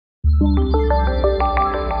Hi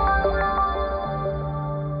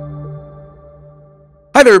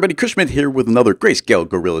there everybody, Chris Schmidt here with another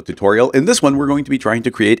Greyscalegorilla tutorial. In this one, we're going to be trying to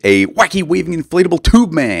create a wacky waving inflatable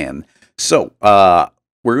tube man. So,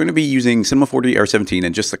 we're going to be using Cinema 4D R17,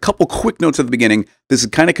 and just a couple quick notes at the beginning. This is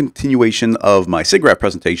kind of continuation of my SIGGRAPH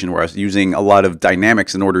presentation where I was using a lot of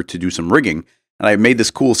dynamics in order to do some rigging. And I made this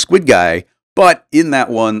cool squid guy, but in that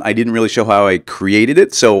one, I didn't really show how I created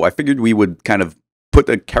it, so I figured we would kind of put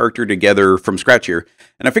the character together from scratch here.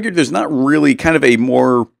 And I figured there's not really kind of a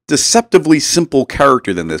more deceptively simple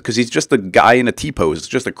character than this, because he's just a guy in a T-pose. It's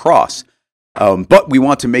just a cross. But we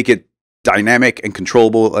want to make it dynamic and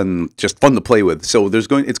controllable and just fun to play with. So it's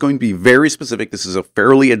going to be very specific. This is a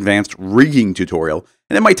fairly advanced rigging tutorial,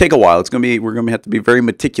 and it might take a while. We're going to have to be very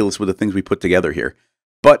meticulous with the things we put together here.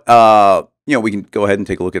 But you know, we can go ahead and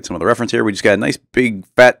take a look at some of the reference here. We just got a nice big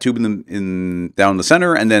fat tube down the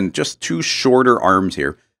center, and then just two shorter arms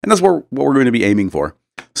here. And that's what we're going to be aiming for.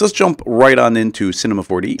 So let's jump right on into Cinema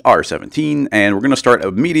 4D R17, and we're going to start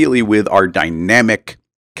immediately with our dynamic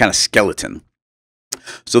kind of skeleton.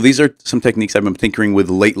 So these are some techniques I've been tinkering with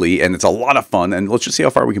lately, and it's a lot of fun, and let's just see how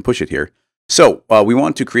far we can push it here. So we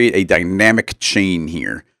want to create a dynamic chain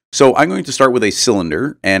here. So I'm going to start with a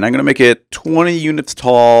cylinder, and I'm going to make it 20 units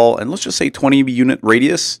tall, and let's just say 20 unit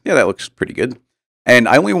radius. Yeah, that looks pretty good. And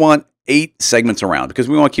I only want 8 segments around, because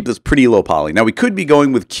we want to keep this pretty low poly. Now, we could be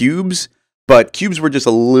going with cubes, but cubes were just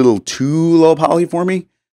a little too low poly for me.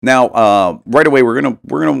 Now, right away, we're gonna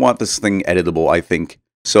want this thing editable, I think.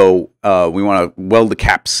 So we want to weld the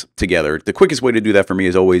caps together. The quickest way to do that for me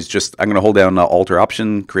is always just, I'm going to hold down the Alter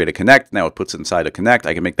option, create a connect. Now it puts inside a connect.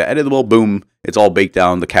 I can make that editable. Boom. It's all baked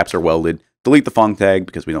down. The caps are welded. Delete the Fong tag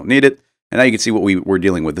because we don't need it. And now you can see what we're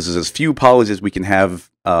dealing with. This is as few polys as we can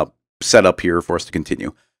have set up here for us to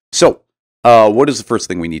continue. So what is the first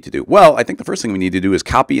thing we need to do? Well, I think the first thing we need to do is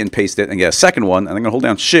copy and paste it and get a second one. And I'm going to hold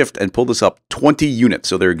down Shift and pull this up 20 units.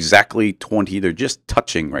 So they're exactly 20. They're just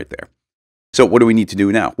touching right there. So what do we need to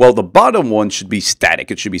do now? Well, the bottom one should be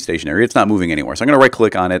static. It should be stationary. It's not moving anywhere. So I'm going to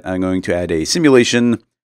right-click on it. I'm going to add a simulation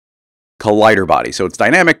collider body. So it's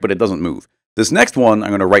dynamic, but it doesn't move. This next one, I'm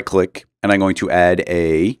going to right-click, and I'm going to add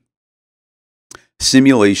a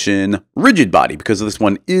simulation rigid body, because this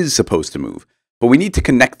one is supposed to move. But we need to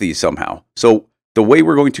connect these somehow. So the way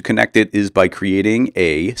we're going to connect it is by creating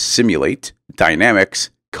a simulate dynamics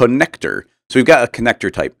connector. So we've got a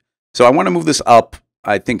connector type. So I want to move this up,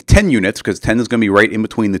 I think 10 units, because 10 is going to be right in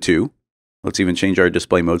between the two. Let's even change our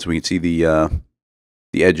display mode so we can see the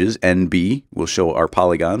edges. NB will show our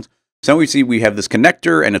polygons. So now we see we have this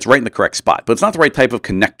connector, and it's right in the correct spot. But it's not the right type of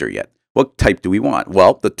connector yet. What type do we want?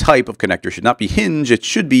 Well, the type of connector should not be hinge. It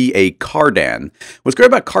should be a cardan. What's great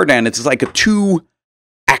about cardan, it's like a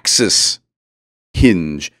 2-axis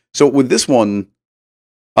hinge. So with this one,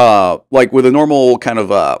 like with a normal kind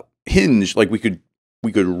of hinge, like we could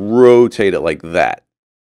rotate it like that.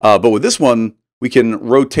 But with this one, we can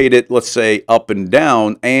rotate it, let's say, up and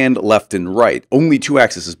down and left and right. Only 2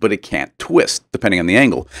 axes, but it can't twist, depending on the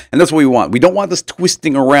angle. And that's what we want. We don't want this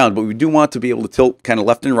twisting around, but we do want to be able to tilt kind of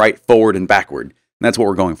left and right, forward and backward. And that's what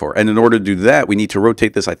we're going for. And in order to do that, we need to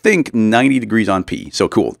rotate this, I think, 90 degrees on P. So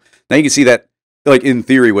cool. Now you can see that, like in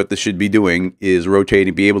theory, what this should be doing is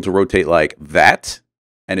rotating, be able to rotate like that,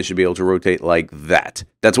 and it should be able to rotate like that.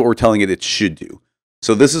 That's what we're telling it should do.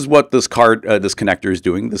 So this is what this connector is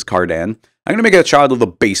doing, this cardan. I'm going to make it a child of the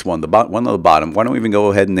base one, one on the bottom. Why don't we even go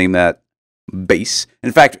ahead and name that base?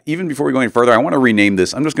 In fact, even before we go any further, I want to rename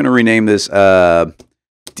this. I'm just going to rename this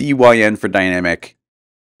DYN for dynamic,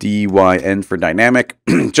 DYN for dynamic,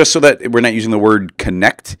 just so that we're not using the word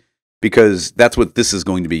connect, because that's what this is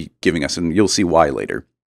going to be giving us, and you'll see why later.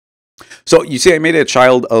 So you see I made it a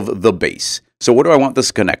child of the base. So what do I want this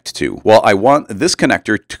to connect to? Well, I want this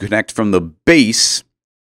connector to connect from the base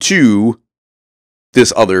to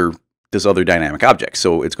this other dynamic object.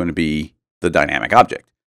 So it's going to be the dynamic object.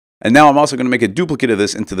 And now I'm also going to make a duplicate of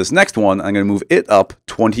this into this next one. I'm going to move it up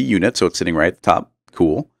 20 units, so it's sitting right at the top.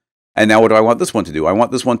 Cool. And now what do I want this one to do? I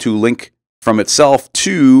want this one to link from itself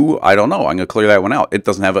to, I don't know, I'm going to clear that one out. It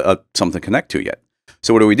doesn't have something to connect to yet.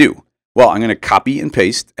 So what do? Well, I'm going to copy and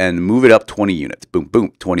paste and move it up 20 units. Boom,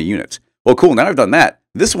 boom, 20 units. Well, cool. Now I've done that.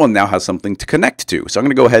 This one now has something to connect to. So I'm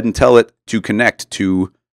going to go ahead and tell it to connect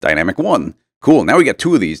to Dynamic 1. Cool. Now we got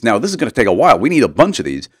 2 of these. Now this is going to take a while. We need a bunch of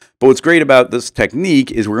these. But what's great about this technique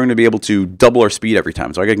is we're going to be able to double our speed every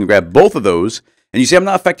time. So I can grab both of those. And you see I'm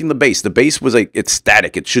not affecting the base. The base was like, it's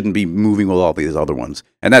static. It shouldn't be moving with all these other ones.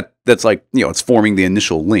 And that's like, you know, it's forming the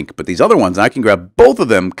initial link. But these other ones, I can grab both of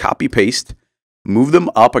them, copy, paste, move them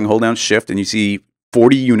up and hold down Shift. And you see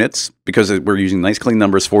 40 units, because we're using nice clean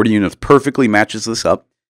numbers, 40 units perfectly matches this up.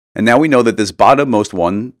 And now we know that this bottommost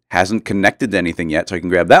one hasn't connected to anything yet. So I can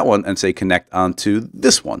grab that one and say connect onto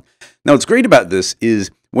this one. Now what's great about this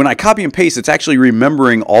is when I copy and paste, it's actually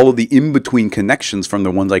remembering all of the in-between connections from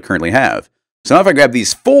the ones I currently have. So now if I grab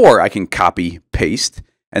these 4, I can copy, paste,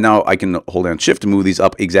 and now I can hold down shift to move these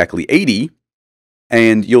up exactly 80.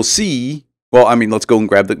 And you'll see, well, I mean, let's go and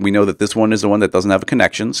grab that. We know that this one is the one that doesn't have a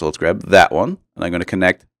connection. So let's grab that one, and I'm going to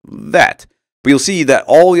connect that. But you'll see that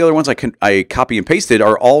all the other ones I copy and pasted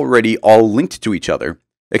are already all linked to each other,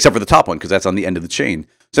 except for the top one, because that's on the end of the chain.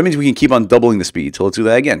 So that means we can keep on doubling the speed. So let's do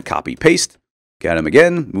that again. Copy, paste, get them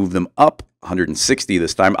again, move them up 160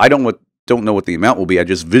 this time. I don't know what the amount will be. I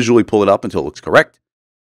just visually pull it up until it looks correct.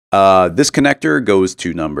 This connector goes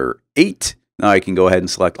to number 8. Now I can go ahead and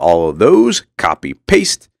select all of those, copy,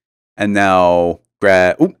 paste, and now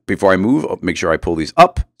grab, before I move, make sure I pull these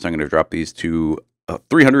up. So I'm going to drop these to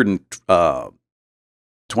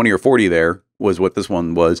 320 or 40 there was what this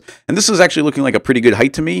one was. And this is actually looking like a pretty good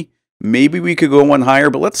height to me. Maybe we could go one higher,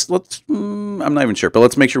 but let's I'm not even sure. But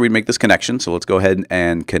let's make sure we make this connection. So let's go ahead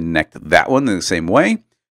and connect that one in the same way.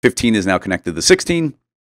 15 is now connected to 16.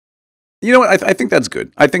 You know what? I think that's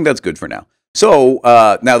good. I think that's good for now. So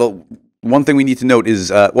now the one thing we need to note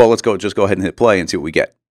is, well, let's just go ahead and hit play and see what we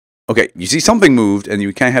get. Okay, you see something moved, and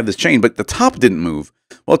you kind of have this chain, but the top didn't move.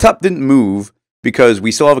 Well, the top didn't move because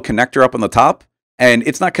we still have a connector up on the top, and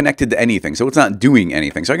it's not connected to anything, so it's not doing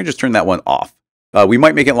anything. So I can just turn that one off. We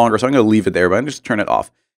might make it longer, so I'm going to leave it there, but I'm just turn it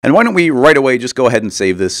off. And why don't we right away just go ahead and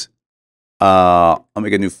save this. I'll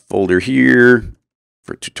make a new folder here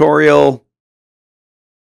for tutorial,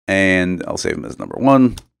 and I'll save them as number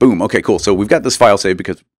 1. Boom. Okay, cool. So we've got this file saved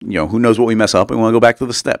because, you know, who knows what we mess up, and we want to go back to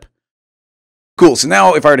the step. Cool. So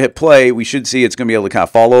now if I were to hit play, we should see it's going to be able to kind of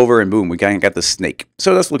fall over, and boom, we kind of got the snake.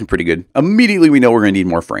 So that's looking pretty good. Immediately, we know we're going to need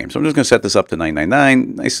more frames. So I'm just going to set this up to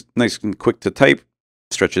 999. Nice and quick to type.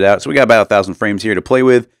 Stretch it out. So we got about 1,000 frames here to play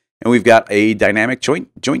with, and we've got a dynamic joint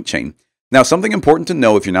chain. Now, something important to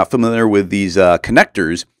know if you're not familiar with these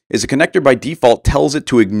connectors is a connector by default tells it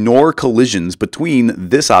to ignore collisions between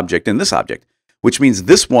this object and this object, which means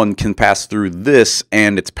this one can pass through this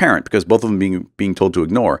and its parent because both of them being told to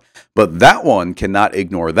ignore. But that one cannot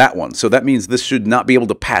ignore that one. So that means this should not be able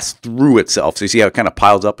to pass through itself. So you see how it kind of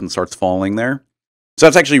piles up and starts falling there? So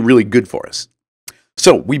that's actually really good for us.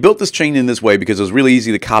 So we built this chain in this way because it was really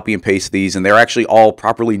easy to copy and paste these, and they're actually all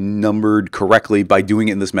properly numbered correctly by doing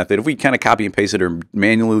it in this method. If we kind of copy and paste it or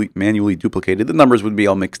manually duplicated, the numbers would be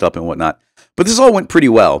all mixed up and whatnot. But this all went pretty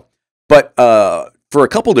well. But for a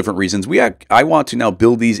couple different reasons, I want to now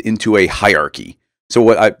build these into a hierarchy. So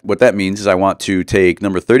what that means is I want to take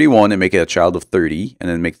number 31 and make it a child of 30, and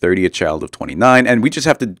then make 30 a child of 29. And we just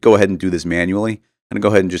have to go ahead and do this manually. I'm going to go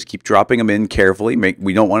ahead and just keep dropping them in carefully.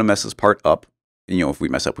 We don't want to mess this part up. You know, if we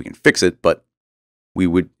mess up, we can fix it, but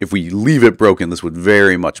if we leave it broken, this would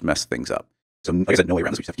very much mess things up. So, like I said, no way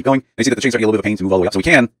around this. We just have to keep going. And you see that the chain's starting to get a little bit of a pain to move all the way up, so we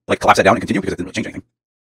can like collapse that down and continue because it didn't really change anything.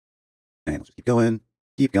 And let's just keep going,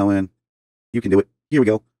 keep going. You can do it. Here we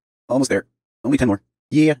go. Almost there. Only 10 more.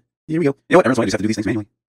 Yeah. Here we go. You know what? Every once in a while, you just have to do these things manually.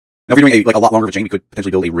 Now, if you're doing a lot longer of a chain, we could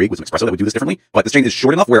potentially build a rig with some espresso that would do this differently. But this chain is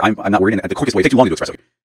short enough where I'm not worried. And the quickest way, it takes too long to do espresso.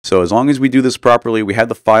 So as long as we do this properly, we had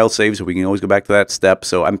the file saved, so we can always go back to that step.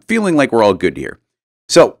 So I'm feeling like we're all good here.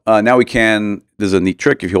 So now we can, this is a neat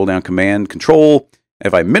trick, if you hold down Command, Control,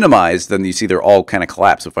 if I minimize, then you see they're all kind of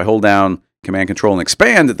collapsed. If I hold down Command, Control, and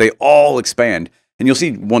expand, they all expand. And you'll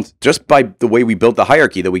see once, just by the way we built the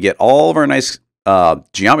hierarchy, that we get all of our nice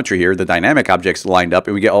geometry here, the dynamic objects lined up,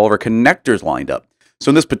 and we get all of our connectors lined up. So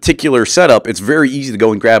in this particular setup, it's very easy to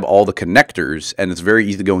go and grab all the connectors, and it's very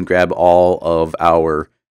easy to go and grab all of our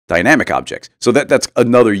dynamic objects. So that's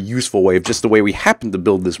another useful way of just the way we happen to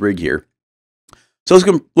build this rig here. So it's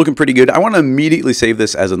looking pretty good. I want to immediately save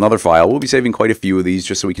this as another file. We'll be saving quite a few of these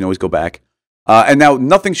just so we can always go back. And now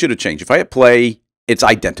nothing should have changed. If I hit play, it's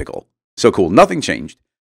identical. So cool, nothing changed.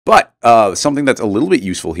 But something that's a little bit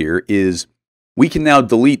useful here is we can now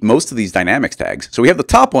delete most of these dynamics tags. So we have the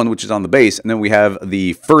top one, which is on the base, and then we have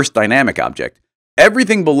the first dynamic object.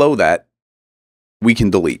 Everything below that, we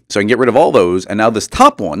can delete. So I can get rid of all those. And now this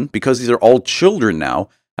top one, because these are all children now,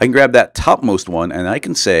 I can grab that topmost one, and I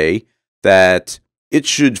can say that it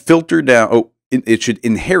should filter down, it should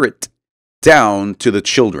inherit down to the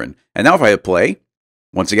children. And now if I hit play,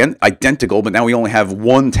 once again, identical, but now we only have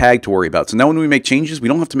one tag to worry about. So now when we make changes, we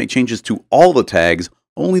don't have to make changes to all the tags,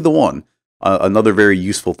 only the one. Another very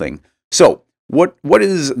useful thing. So what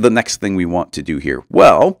is the next thing we want to do here?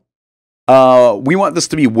 Well, we want this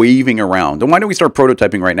to be waving around. And why don't we start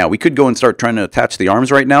prototyping right now? We could go and start trying to attach the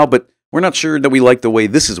arms right now, but we're not sure that we like the way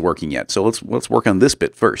this is working yet. So let's work on this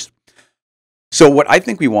bit first. So what I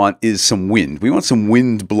think we want is some wind. We want some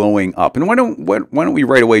wind blowing up. And why don't we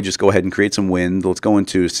right away just go ahead and create some wind? Let's go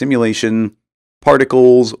into simulation,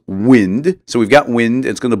 particles, wind. So we've got wind.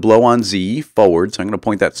 It's going to blow on Z forward. So I'm going to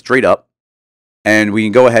point that straight up. And we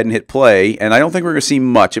can go ahead and hit play. And I don't think we're going to see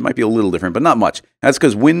much. It might be a little different, but not much. That's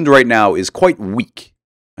because wind right now is quite weak.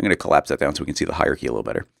 I'm going to collapse that down so we can see the hierarchy a little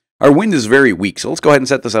better. Our wind is very weak, so let's go ahead and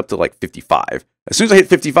set this up to like 55. As soon as I hit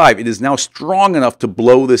 55, it is now strong enough to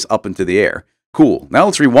blow this up into the air. Cool. Now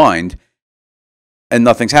let's rewind, and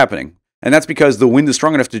nothing's happening. And that's because the wind is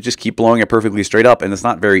strong enough to just keep blowing it perfectly straight up, and it's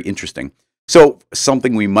not very interesting. So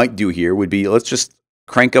something we might do here would be, let's just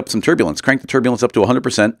crank up some turbulence. Crank the turbulence up to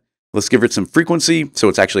 100%. Let's give it some frequency, so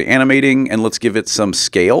it's actually animating, and let's give it some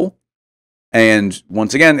scale. And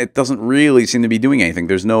once again, it doesn't really seem to be doing anything.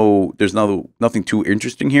 There's nothing too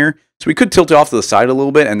interesting here. So we could tilt it off to the side a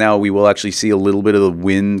little bit, and now we will actually see a little bit of the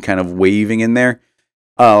wind kind of waving in there.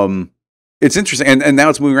 It's interesting, and now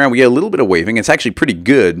it's moving around. We get a little bit of waving. It's actually pretty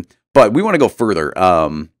good, but we want to go further.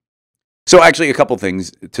 So actually, a couple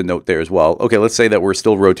things to note there as well. Okay, let's say that we're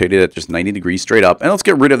still rotated at just 90 degrees straight up, and let's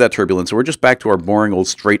get rid of that turbulence. So we're just back to our boring old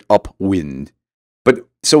straight up wind. But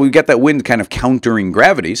so we get that wind kind of countering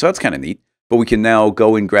gravity, so that's kind of neat. But we can now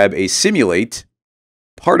go and grab a simulate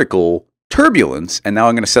particle turbulence, and now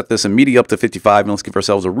I'm going to set this immediately up to 55, and let's give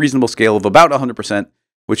ourselves a reasonable scale of about 100%,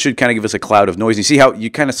 which should kind of give us a cloud of noise. You see how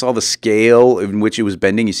you kind of saw the scale in which it was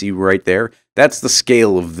bending? You see right there? That's the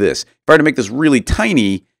scale of this. If I were to make this really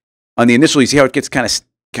tiny on the initial, you see how it gets kind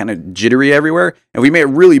of jittery everywhere? And we made it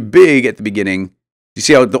really big at the beginning. You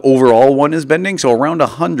see how the overall one is bending? So around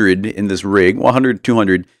 100 in this rig, 100,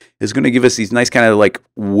 200, is going to give us these nice kind of like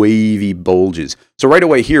wavy bulges. So right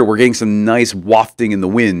away here, we're getting some nice wafting in the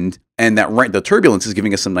wind, and the turbulence is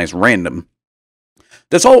giving us some nice random.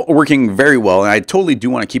 That's all working very well, and I totally do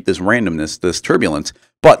want to keep this randomness, this turbulence.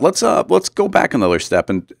 But let's go back another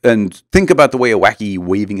step and think about the way a wacky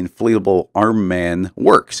waving inflatable arm man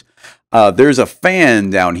works. There's a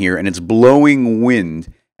fan down here, and it's blowing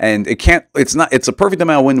wind. And it's a perfect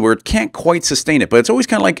amount of wind where it can't quite sustain it, but it's always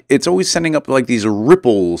kind of like, it's always sending up like these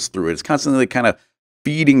ripples through it. It's constantly kind of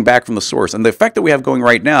feeding back from the source. And the effect that we have going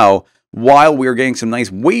right now, while we're getting some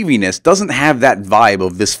nice waviness, doesn't have that vibe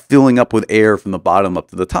of this filling up with air from the bottom up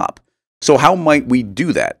to the top. So how might we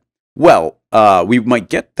do that? Well, we might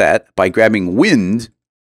get that by grabbing wind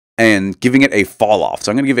and giving it a fall off.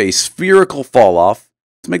 So I'm going to give a spherical fall off.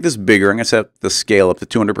 Let's make this bigger. I'm going to set the scale up to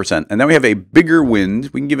 200%. And then we have a bigger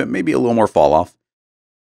wind. We can give it maybe a little more fall off.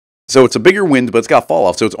 So it's a bigger wind, but it's got fall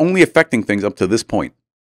off. So it's only affecting things up to this point.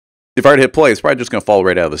 If I were to hit play, it's probably just going to fall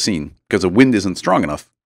right out of the scene because the wind isn't strong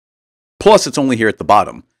enough. Plus, it's only here at the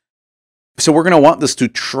bottom. So we're going to want this to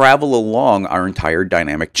travel along our entire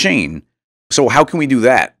dynamic chain. So how can we do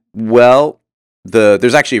that? Well,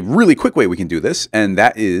 there's actually a really quick way we can do this, and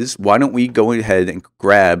that is, why don't we go ahead and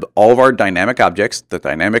grab all of our dynamic objects, the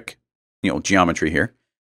dynamic, geometry here,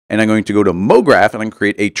 and I'm going to go to MoGraph, and I'm going to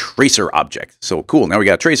create a tracer object. So cool, now we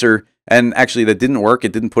got a tracer, and actually that didn't work.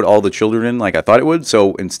 It didn't put all the children in like I thought it would,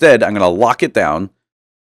 so instead I'm going to lock it down,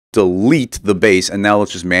 delete the base, and now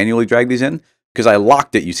let's just manually drag these in. Because I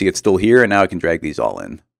locked it, you see it's still here, and now I can drag these all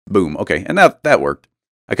in. Boom, okay, and that worked.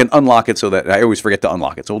 I can unlock it so that I always forget to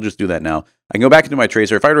unlock it, so we'll just do that now. I can go back into my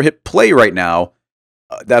tracer. If I were to hit play right now,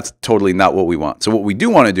 that's totally not what we want. So what we do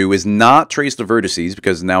want to do is not trace the vertices,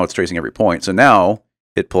 because now it's tracing every point. So now,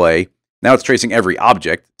 hit play. Now it's tracing every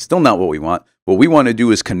object. Still not what we want. What we want to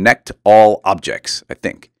do is connect all objects, I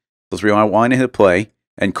think. Let's rewind and hit play.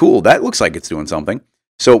 And cool, that looks like it's doing something.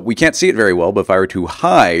 So we can't see it very well, but if I were to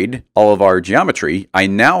hide all of our geometry, I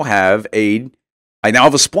now have a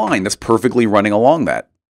spline that's perfectly running along that.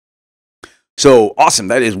 So awesome,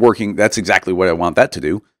 that is working. That's exactly what I want that to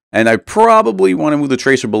do. And I probably want to move the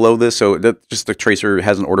tracer below this, so that just the tracer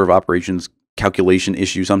has an order of operations calculation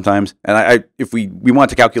issue sometimes. And if we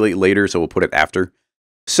want to calculate later, so we'll put it after.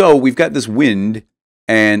 So we've got this wind,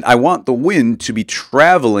 and I want the wind to be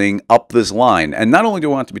traveling up this line. And not only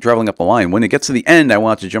do I want it to be traveling up the line, when it gets to the end, I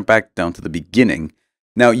want it to jump back down to the beginning.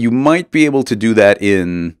 Now, you might be able to do that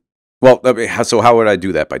in... Well, so how would I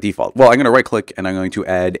do that by default? Well, I'm going to right-click, and I'm going to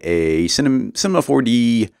add a Cinema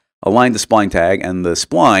 4D align to spline tag, and the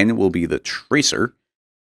spline will be the tracer.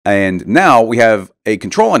 And now we have a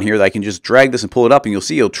control on here that I can just drag this and pull it up, and you'll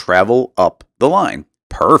see it'll travel up the line.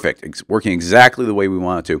 Perfect. It's working exactly the way we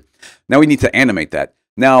want it to. Now we need to animate that.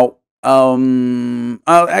 Now,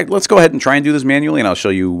 let's go ahead and try and do this manually, and I'll show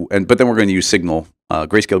you. But then we're going to use Signal,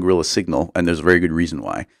 Greyscalegorilla Signal, and there's a very good reason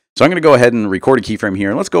why. So I'm going to go ahead and record a keyframe here,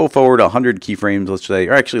 and let's go forward 100 keyframes, let's say,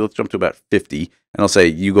 or actually let's jump to about 50, and I'll say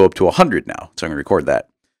you go up to 100 now. So I'm going to record that.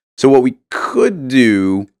 So what we could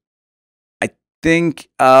do, I think,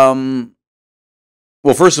 well,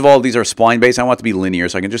 first of all, these are spline based. I want it to be linear,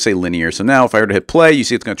 so I can just say linear. So now if I were to hit play, you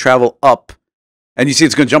see it's going to travel up, and you see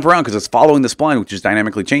it's going to jump around because it's following the spline, which is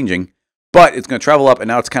dynamically changing. But it's going to travel up, and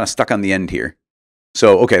now it's kind of stuck on the end here.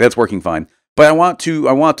 So, okay, that's working fine. But I want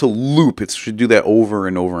to loop. It should do that over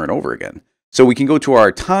and over and over again. So we can go to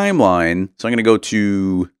our timeline. So I'm going to go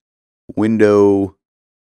to window,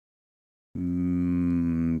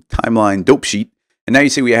 timeline, dope sheet. And now you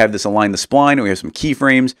see we have this align the spline, and we have some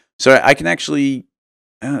keyframes. So I can actually,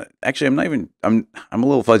 I'm a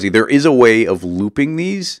little fuzzy. There is a way of looping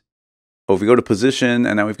these. Oh, if we go to position,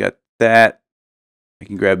 and now we've got that, I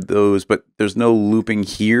can grab those, but there's no looping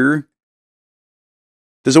here.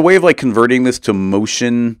 There's a way of like converting this to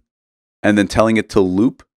motion and then telling it to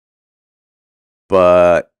loop.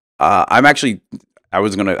 But I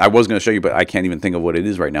was gonna show you, but I can't even think of what it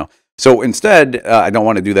is right now. So instead, I don't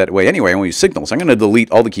want to do that way anyway. I want to use signal. So I'm going to delete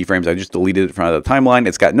all the keyframes. I just deleted it from the timeline.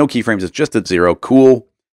 It's got no keyframes. It's just at 0. Cool.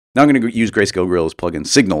 Now I'm going to use Greyscalegorilla's plugin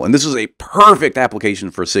Signal. And this is a perfect application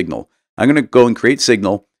for Signal. I'm going to go and create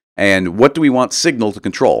Signal. And what do we want Signal to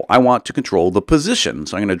control? I want to control the position.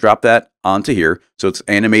 So I'm going to drop that onto here. So it's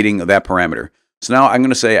animating that parameter. So now I'm going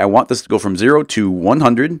to say I want this to go from 0 to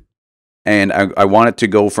 100. And I want it to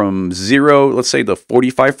go from 0, let's say, to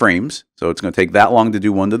 45 frames. So it's going to take that long to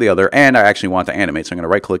do one to the other. And I actually want to animate. So I'm going to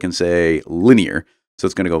right click and say linear. So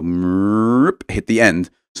it's going to go hit the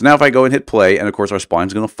end. So now if I go and hit play, and of course our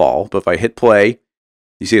spine's going to fall. But if I hit play,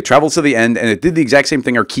 you see it travels to the end, and it did the exact same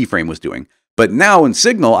thing our keyframe was doing. But now in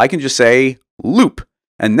Signal, I can just say loop.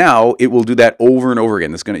 And now it will do that over and over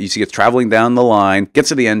again. It's going to, you see it's traveling down the line, gets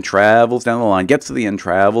to the end, travels down the line, gets to the end,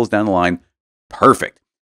 travels down the line. Perfect.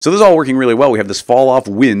 So this is all working really well. We have this fall off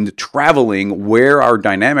wind traveling where our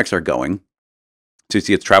dynamics are going. So you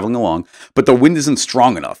see it's traveling along, but the wind isn't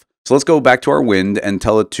strong enough. So let's go back to our wind and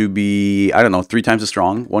tell it to be, I don't know, 3 times as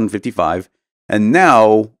strong, 155. And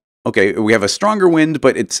now, okay, we have a stronger wind,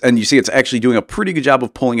 but and you see it's actually doing a pretty good job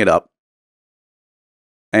of pulling it up.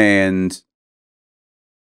 And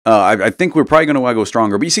I think we're probably going to want to go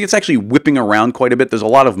stronger, but you see it's actually whipping around quite a bit. There's a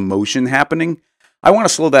lot of motion happening. I want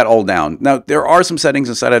to slow that all down. Now, there are some settings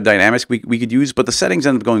inside of dynamics we could use, but the settings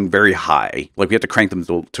end up going very high. Like, we have to crank them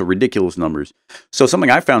to ridiculous numbers. So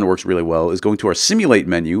something I found works really well is going to our simulate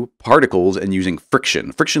menu, particles, and using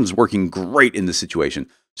friction. Friction's working great in this situation.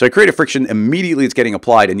 So I create a friction, immediately it's getting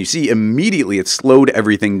applied, and you see immediately it slowed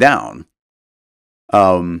everything down.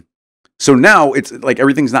 So now it's like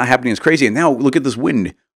everything's not happening as crazy. And now look at this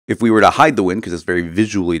wind. If we were to hide the wind, because it's very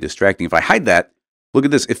visually distracting, if I hide that, look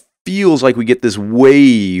at this. It feels like we get this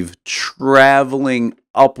wave traveling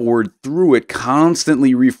upward through it,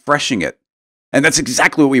 constantly refreshing it. And that's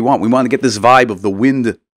exactly what we want. We want to get this vibe of the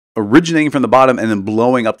wind originating from the bottom and then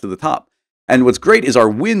blowing up to the top. And what's great is our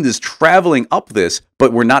wind is traveling up this,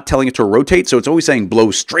 but we're not telling it to rotate. So it's always saying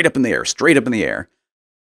blow straight up in the air, straight up in the air.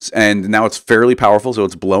 And now it's fairly powerful, so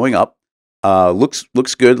it's blowing up.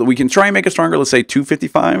 Looks good. We can try and make it stronger. Let's say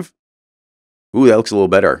 255. Ooh, that looks a little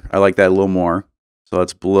better. I like that a little more. So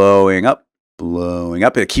it's blowing up, blowing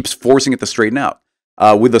up. It keeps forcing it to straighten out.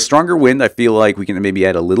 With a stronger wind, I feel like we can maybe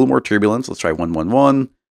add a little more turbulence. Let's try 111.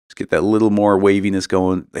 Let's get that little more waviness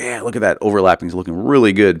going. Yeah, look at that. Overlapping is looking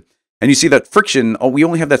really good. And you see that friction, oh, we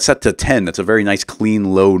only have that set to 10. That's a very nice,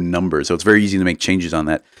 clean, low number. So it's very easy to make changes on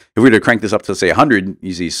that. If we were to crank this up to, say, 100,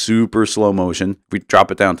 you see super slow motion. If we drop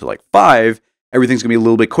it down to, like, 5, everything's going to be a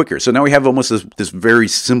little bit quicker. So now we have almost this very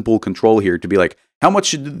simple control here to be like, how much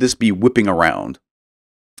should this be whipping around?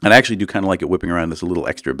 And I actually do kind of like it whipping around this a little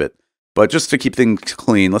extra bit. But just to keep things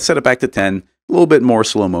clean, let's set it back to 10. A little bit more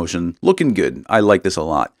slow motion. Looking good. I like this a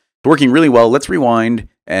lot. It's working really well. Let's rewind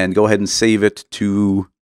and go ahead and save it to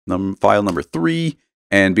file number 3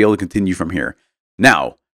 and be able to continue from here.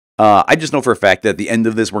 Now, I just know for a fact that at the end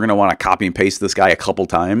of this, we're going to want to copy and paste this guy a couple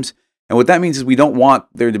times. And what that means is we don't want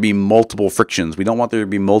there to be multiple frictions. We don't want there to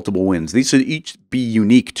be multiple winds. These should each be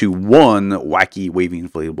unique to one wacky, wavy,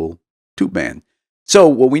 inflatable tube man. So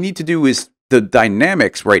what we need to do is the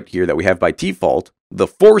dynamics right here that we have by default, the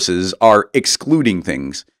forces are excluding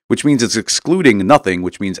things, which means it's excluding nothing,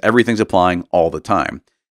 which means everything's applying all the time.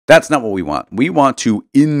 That's not what we want. We want to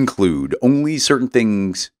include. Only certain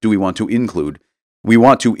things do we want to include. We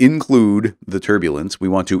want to include the turbulence, we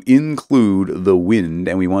want to include the wind,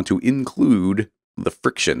 and we want to include the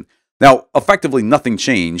friction. Now, effectively nothing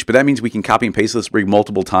changed, but that means we can copy and paste this rig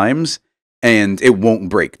multiple times, and it won't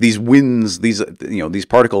break. These winds, these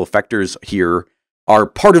particle effectors here are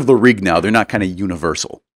part of the rig now. They're not kind of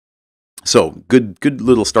universal. So good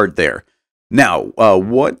little start there. Now,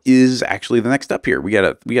 what is actually the next step here? We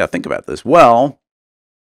gotta think about this. Well,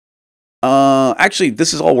 Actually,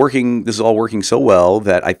 this is all working. This is all working so well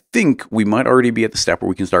that I think we might already be at the step where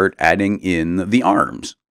we can start adding in the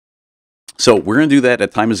arms. So we're going to do that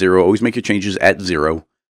at time of 0. Always make your changes at 0.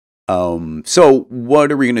 So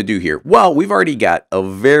what are we going to do here? Well, we've already got a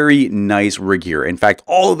very nice rig here. In fact,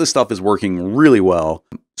 all of this stuff is working really well.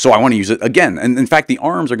 So I want to use it again. And in fact, the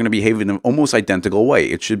arms are going to behave in an almost identical way.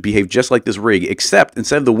 It should behave just like this rig, except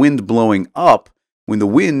instead of the wind blowing up, when the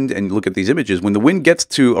wind, and look at these images, when the wind gets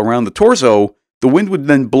to around the torso, the wind would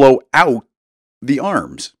then blow out the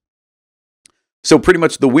arms. So pretty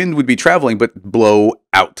much the wind would be traveling, but blow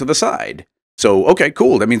out to the side. So, okay,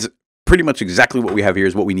 cool. That means pretty much exactly what we have here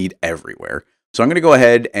is what we need everywhere. So I'm going to go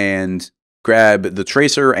ahead and grab the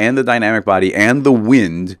tracer and the dynamic body and the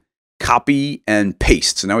wind, copy and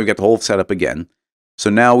paste. So now we've got the whole setup again. So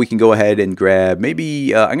now we can go ahead and grab,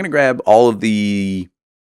 maybe, I'm going to grab all of the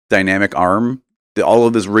dynamic arm, all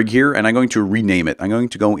of this rig here, and I'm going to rename it. I'm going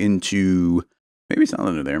to go into, maybe it's not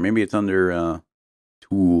under there. Maybe it's under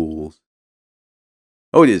tools.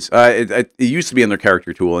 Oh, it is. It used to be under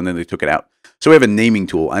character tool, and then they took it out. So we have a naming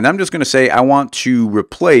tool, and I'm just going to say I want to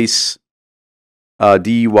replace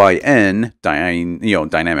DYN,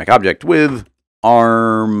 dynamic object, with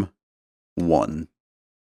arm1.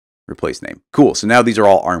 Replace name. Cool. So now these are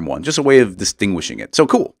all arm1, just a way of distinguishing it. So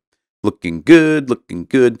cool. Looking good, looking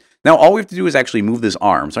good. Now all we have to do is actually move this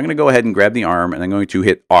arm. So I'm going to go ahead and grab the arm, and I'm going to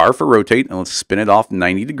hit R for rotate, and let's spin it off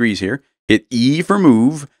 90 degrees here. Hit E for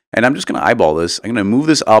move, and I'm just going to eyeball this. I'm going to move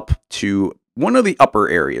this up to one of the upper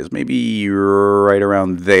areas, maybe right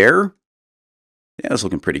around there. Yeah, that's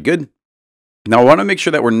looking pretty good. Now I want to make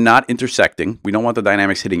sure that we're not intersecting. We don't want the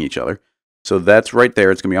dynamics hitting each other. So that's right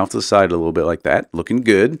there. It's going to be off to the side a little bit like that. Looking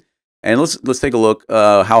good. And let's take a look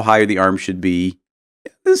how high the arm should be.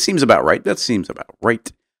 Yeah, this seems about right. That seems about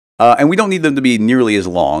right. And we don't need them to be nearly as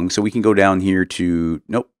long, so we can go down here to,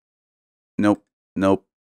 nope,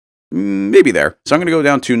 maybe there. So I'm going to go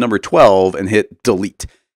down to number 12 and hit delete.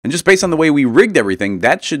 And just based on the way we rigged everything,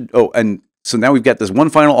 that should, and so now we've got this one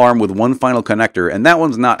final arm with one final connector, and that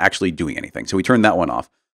one's not actually doing anything. So we turned that one off.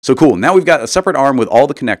 So cool. Now we've got a separate arm with all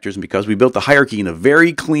the connectors, and because we built the hierarchy in a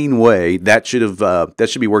very clean way, that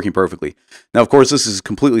should be working perfectly. Now, of course, this is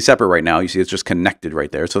completely separate right now. You see, it's just connected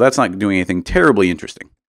right there, so that's not doing anything terribly interesting.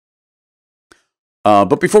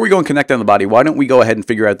 But before we go and connect on the body, why don't we go ahead and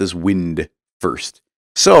figure out this wind first?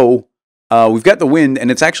 So we've got the wind, and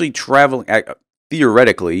it's actually traveling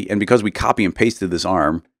theoretically, and because we copy and pasted this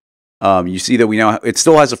arm, you see that it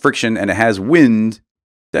still has a friction and it has wind.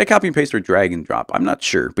 Did I copy and paste or drag and drop? I'm not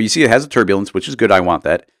sure. But you see it has a turbulence, which is good. I want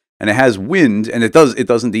that. And it has wind, and it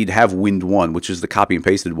does indeed have wind 1, which is the copy and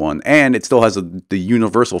pasted one. And it still has the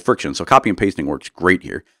universal friction. So copy and pasting works great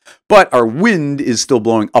here. But our wind is still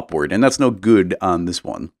blowing upward, and that's no good on this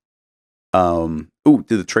one. Ooh,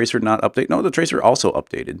 did the tracer not update? No, the tracer also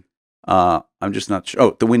updated. I'm just not sure.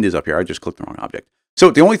 Oh, the wind is up here. I just clicked the wrong object. So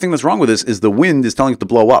the only thing that's wrong with this is the wind is telling it to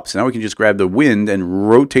blow up. So now we can just grab the wind and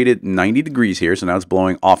rotate it 90 degrees here. So now it's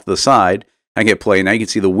blowing off to the side. I get play. Now you can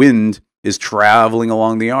see the wind is traveling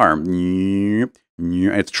along the arm.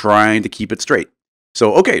 It's trying to keep it straight.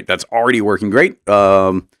 So, okay, that's already working great.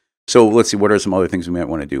 So let's see, what are some other things we might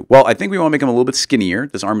want to do? Well, I think we want to make them a little bit skinnier.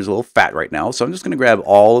 This arm is a little fat right now. So I'm just going to grab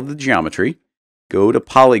all of the geometry, go to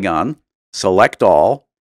polygon, select all,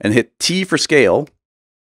 and hit T for scale.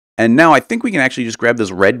 And now I think we can actually just grab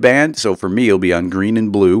this red band. So for me, it'll be on green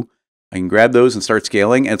and blue. I can grab those and start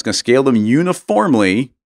scaling, and it's going to scale them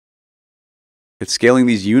uniformly. It's scaling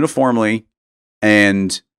these uniformly,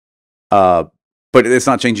 and but it's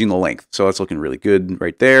not changing the length. So that's looking really good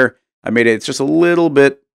right there. I made it. It's just a little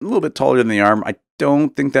bit taller than the arm. I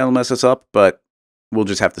don't think that'll mess us up, but we'll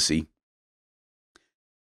just have to see.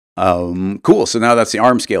 Cool. So now that's the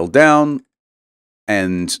arm scaled down.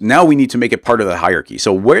 And now we need to make it part of the hierarchy.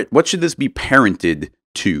 So what should this be parented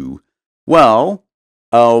to? Well,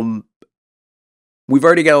 we've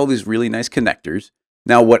already got all these really nice connectors.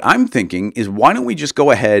 Now what I'm thinking is, why don't we just go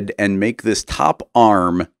ahead and make this top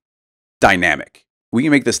arm dynamic? We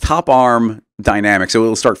can make this top arm dynamic, so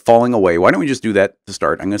it'll start falling away. Why don't we just do that to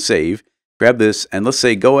start? I'm going to save, grab this, and let's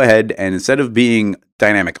say go ahead, and instead of being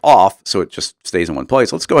dynamic off, so it just stays in one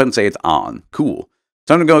place, let's go ahead and say it's on. Cool.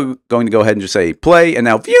 So I'm going to go ahead and just say play, and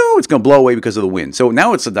now phew, it's going to blow away because of the wind. So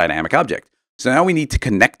now it's a dynamic object. So now we need to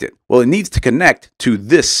connect it. Well, it needs to connect to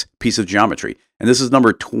this piece of geometry. And this is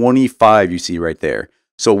number 25 you see right there.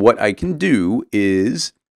 So what I can do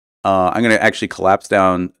is I'm going to actually collapse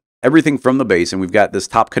down everything from the base, and we've got this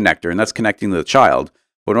top connector, and that's connecting to the child.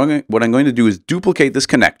 What I'm going to do is duplicate this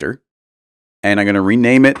connector, and I'm going to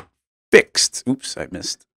rename it fixed. Oops, I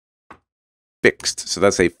missed. Fixed. So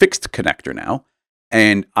that's a fixed connector now.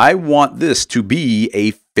 And I want this to be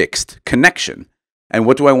a fixed connection. And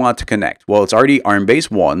what do I want to connect? Well, it's already arm base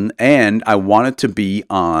 1, and I want it to be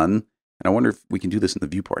on, and I wonder if we can do this in the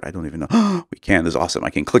viewport. I don't even know. We can. This is awesome. I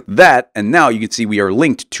can click that, and now you can see we are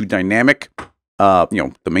linked to dynamic,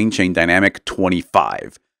 the main chain dynamic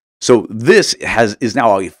 25. So this is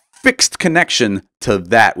now a fixed connection to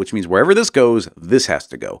that, which means wherever this goes, this has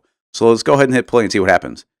to go. So let's go ahead and hit play and see what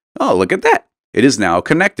happens. Oh, look at that. It is now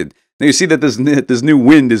connected. Now you see that this new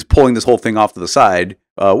wind is pulling this whole thing off to the side,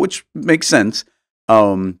 which makes sense.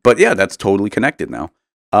 But yeah, that's totally connected now.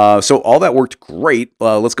 So all that worked great.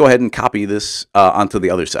 Let's go ahead and copy this onto the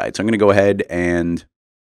other side. So I'm going to go ahead and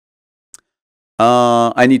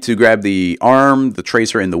I need to grab the arm, the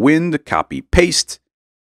tracer, and the wind, copy, paste.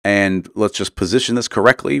 And let's just position this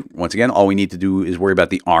correctly. Once again, all we need to do is worry about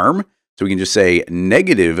the arm. So we can just say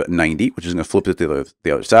 -90, which is going to flip it to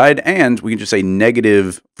the other side. And we can just say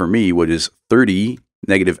negative, for me, what is 30,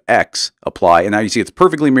 -x, apply. And now you see it's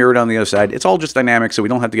perfectly mirrored on the other side. It's all just dynamic, so we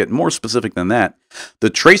don't have to get more specific than that. The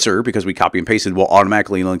tracer, because we copy and pasted, will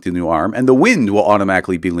automatically link to the new arm. And the wind will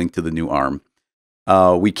automatically be linked to the new arm.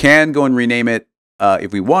 We can go and rename it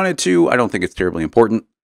if we wanted to. I don't think it's terribly important.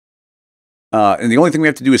 And the only thing we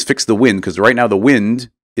have to do is fix the wind, because right now the wind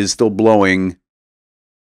is still blowing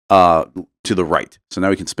to the right. So now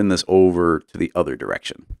we can spin this over to the other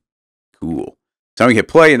direction. Cool. So now we hit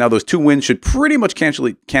play, and now those two winds should pretty much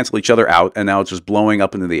cancel each other out, and now it's just blowing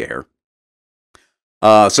up into the air.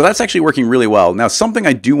 So that's actually working really well. Now, something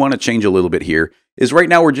I do want to change a little bit here is right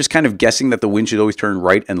now we're just kind of guessing that the wind should always turn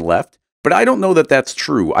right and left, but I don't know that that's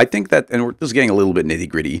true. I think that, and this is getting a little bit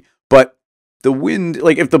nitty-gritty, but the wind,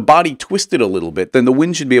 like if the body twisted a little bit, then the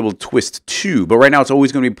wind should be able to twist too. But right now it's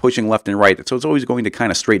always going to be pushing left and right. So it's always going to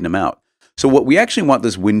kind of straighten them out. So what we actually want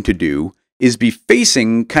this wind to do is be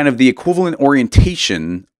facing kind of the equivalent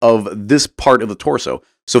orientation of this part of the torso.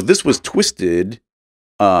 So if this was twisted,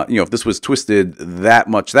 if this was twisted that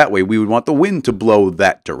much that way, we would want the wind to blow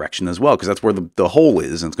that direction as well, because that's where the hole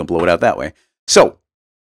is, and it's going to blow it out that way. So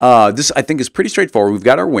this, I think, is pretty straightforward. We've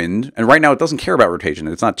got our wind, and right now it doesn't care about rotation.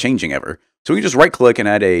 It's not changing ever. So we can just right-click and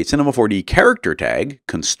add a Cinema 4D character tag,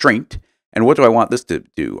 constraint. And what do I want this to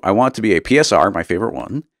do? I want it to be a PSR, my favorite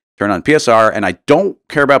one. Turn on PSR, and I don't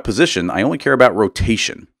care about position. I only care about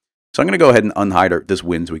rotation. So I'm going to go ahead and unhide this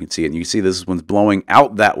wind so we can see it. And you can see this one's blowing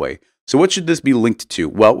out that way. So what should this be linked to?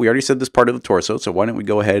 Well, we already said this part of the torso, so why don't we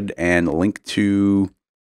go ahead and link to...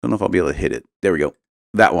 I don't know if I'll be able to hit it. There we go.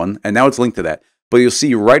 That one. And now it's linked to that. But you'll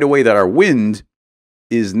see right away that our wind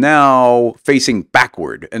is now facing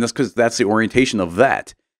backward. And that's because that's the orientation of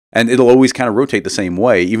that. And it'll always kind of rotate the same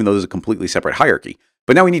way, even though there's a completely separate hierarchy.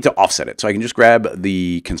 But now we need to offset it. So I can just grab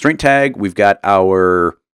the constraint tag. We've got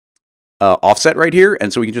our offset right here.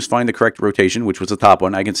 And so we can just find the correct rotation, which was the top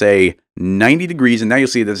one. I can say 90 degrees. And now you'll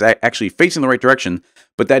see that's actually facing the right direction.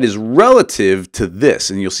 But that is relative to this.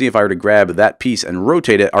 And you'll see if I were to grab that piece and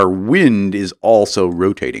rotate it, our wind is also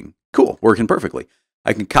rotating. Cool, working perfectly.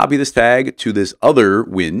 I can copy this tag to this other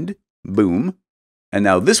wind. Boom. And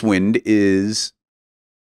now this wind is...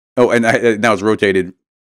 Oh, and now it's rotated.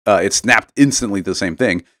 It snapped instantly to the same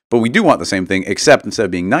thing. But we do want the same thing, except instead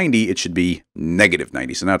of being 90, it should be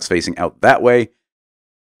 -90. So now it's facing out that way.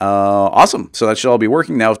 Awesome. So that should all be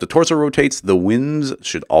working. Now if the torso rotates, the winds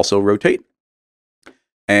should also rotate.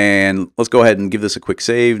 And let's go ahead and give this a quick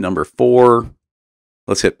save. Number 4.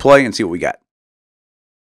 Let's hit play and see what we got.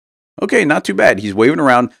 Okay, not too bad. He's waving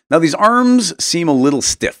around. Now, these arms seem a little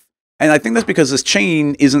stiff. And I think that's because this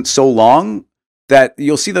chain isn't so long that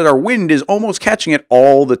you'll see that our wind is almost catching it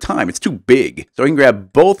all the time. It's too big. So I can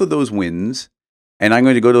grab both of those winds, and I'm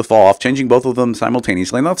going to go to the fall off, changing both of them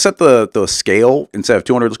simultaneously. And let's set the scale instead of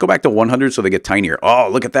 200. Let's go back to 100 so they get tinier. Oh,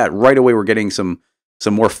 look at that. Right away, we're getting some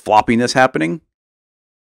more floppiness happening.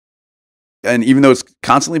 And even though it's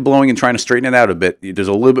constantly blowing and trying to straighten it out a bit, there's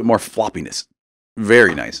a little bit more floppiness.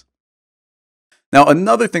 Very nice. Now,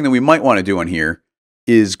 another thing that we might want to do on here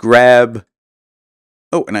is grab...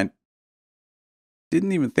 Oh, and I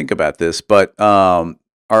didn't even think about this, but our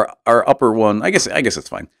upper one, I guess it's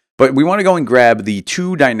fine. But we want to go and grab the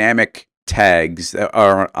 2 dynamic tags that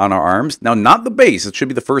are on our arms. Now, not the base. It should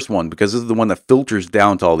be the first one, because this is the one that filters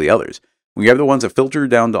down to all the others. We have the ones that filter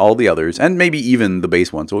down to all the others, and maybe even the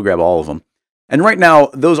base one, so we'll grab all of them. And right now,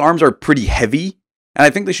 those arms are pretty heavy, and I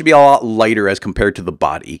think they should be a lot lighter as compared to the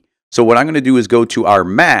body. So what I'm going to do is go to our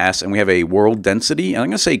mass, and we have a world density, and I'm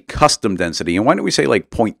going to say custom density. And why don't we say like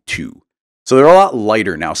 0.2? So they're a lot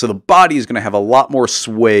lighter now. So the body is going to have a lot more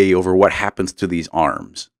sway over what happens to these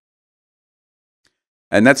arms.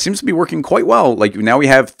 And that seems to be working quite well. Like now we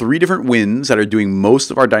have 3 different winds that are doing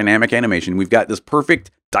most of our dynamic animation. We've got this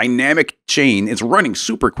perfect dynamic chain. It's running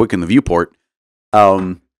super quick in the viewport.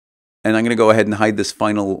 And I'm going to go ahead and hide this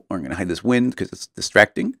I'm going to hide this wind because it's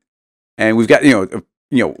distracting. And we've got,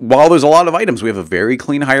 while there's a lot of items, we have a very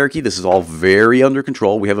clean hierarchy. This is all very under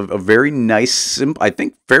control. We have a very nice, I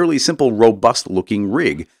think fairly simple, robust looking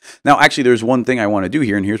rig. Now, actually, there's one thing I want to do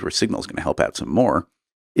here, and here's where Signal's going to help out some more,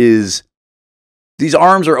 is these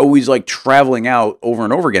arms are always like traveling out over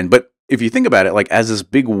and over again. But if you think about it, like as this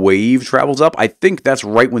big wave travels up, I think that's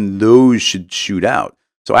right when those should shoot out.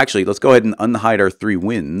 So actually, let's go ahead and unhide our 3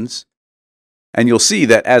 winds. And you'll see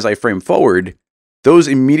that as I frame forward, those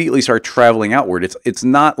immediately start traveling outward. It's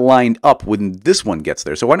not lined up when this one gets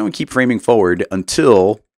there. So why don't we keep framing forward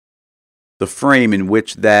until the frame in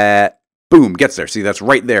which that, boom, gets there. See, that's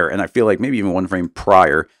right there. And I feel like maybe even one frame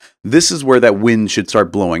prior. This is where that wind should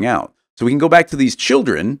start blowing out. So we can go back to these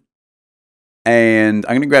children. And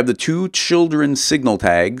I'm going to grab the 2 children signal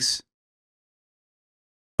tags.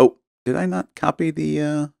 Oh, did I not copy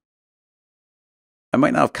the... I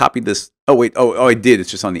might not have copied this. Oh, wait. Oh, I did. It's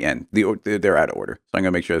just on the end. They're out of order. So I'm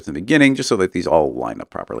going to make sure that's in the beginning just so that these all line up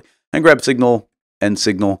properly. And grab signal, end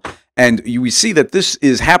signal. And we see that this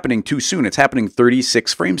is happening too soon. It's happening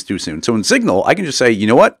 36 frames too soon. So in signal, I can just say, you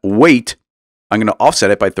know what? Wait. I'm going to offset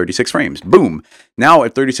it by 36 frames. Boom. Now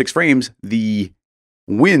at 36 frames, the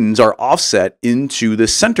winds are offset into the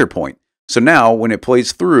center point. So now when it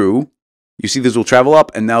plays through, you see those will travel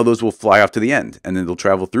up, and now those will fly off to the end. And then they'll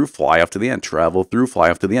travel through, fly off to the end, travel through, fly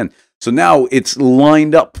off to the end. So now it's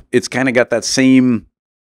lined up. It's kind of got that same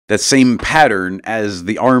pattern as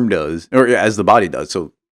the arm does, or as the body does.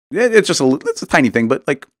 So it's just it's a tiny thing, but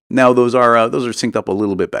like now those are synced up a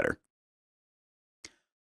little bit better.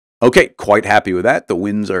 Okay, quite happy with that. The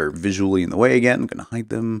winds are visually in the way again. I'm going to hide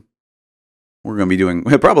them. We're going to be doing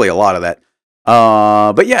probably a lot of that.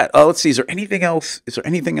 But yeah, let's see. Is there anything else? Is there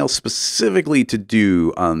anything else specifically to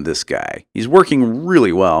do on this guy? He's working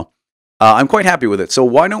really well. I'm quite happy with it. So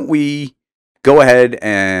why don't we go ahead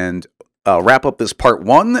and wrap up this part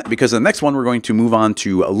 1? Because the next one we're going to move on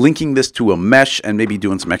to linking this to a mesh and maybe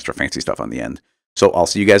doing some extra fancy stuff on the end. So I'll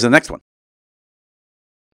see you guys in the next one.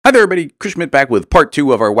 Hi there, everybody. Chris Schmidt back with part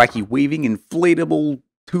 2 of our wacky waving inflatable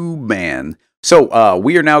tube man. So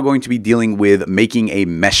we are now going to be dealing with making a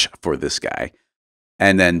mesh for this guy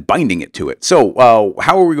and then binding it to it. So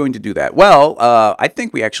how are we going to do that? Well, I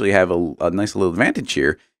think we actually have a nice little advantage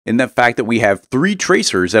here in the fact that we have 3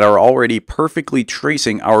 tracers that are already perfectly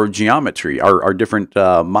tracing our geometry, our different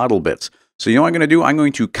model bits. So you know what I'm going to do? I'm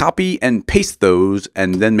going to copy and paste those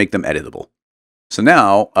and then make them editable. So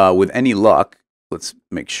now, with any luck, let's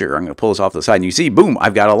make sure. I'm going to pull this off the side. And you see, boom,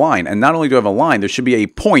 I've got a line. And not only do I have a line, there should be a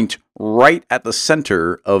point right at the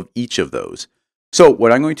center of each of those. So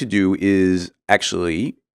what I'm going to do is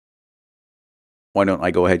actually, why don't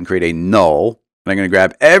I go ahead and create a null? And I'm going to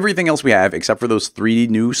grab everything else we have except for those 3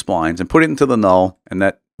 new splines and put it into the null. And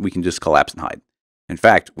that we can just collapse and hide. In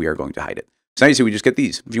fact, we are going to hide it. So now you see we just get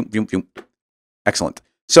these. Excellent.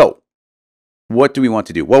 So what do we want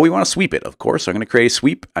to do? Well, we want to sweep it, of course. So I'm going to create a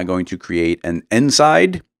sweep. I'm going to create an end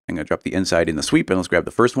side. I'm going to drop the end side in the sweep. And let's grab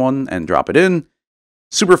the first one and drop it in.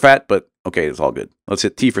 Super fat, but okay, it's all good. Let's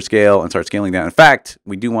hit T for scale and start scaling down. In fact,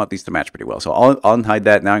 we do want these to match pretty well. So I'll unhide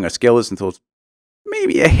that. Now I'm going to scale this until it's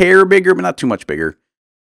maybe a hair bigger, but not too much bigger.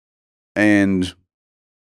 And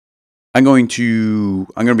I'm going to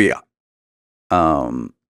be,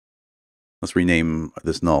 let's rename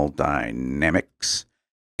this null dynamics.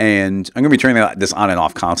 And I'm going to be turning this on and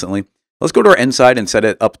off constantly. Let's go to our end side and set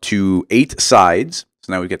it up to 8 sides.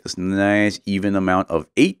 So now we get this nice even amount of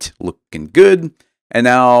 8, looking good. And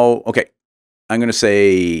now, okay, I'm going to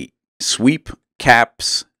say sweep,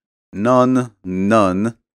 caps, none,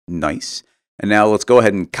 none, nice. And now let's go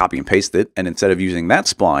ahead and copy and paste it. And instead of using that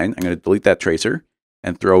spline, I'm going to delete that tracer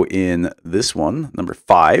and throw in this one, number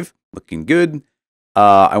 5, looking good.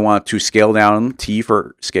 I want to scale down, T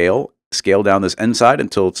for scale down this end side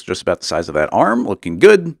until it's just about the size of that arm, looking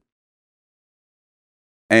good.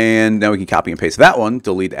 And now we can copy and paste that one,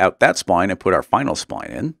 delete out that spline, and put our final spline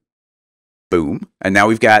in. Boom. And now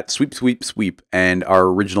we've got sweep, sweep, sweep, and our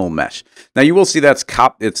original mesh. Now you will see that's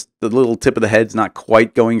it's the little tip of the head's not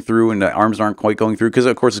quite going through, and the arms aren't quite going through, because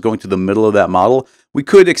of course it's going to the middle of that model. We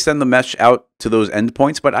could extend the mesh out to those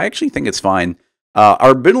endpoints, but I actually think it's fine.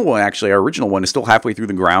 Our middle one, actually, our original one, is still halfway through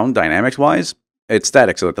the ground, dynamics-wise. It's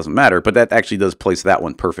static, so it doesn't matter, but that actually does place that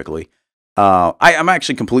one perfectly. I'm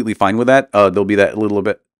actually completely fine with that. There'll be that little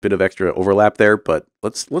bit of extra overlap there, but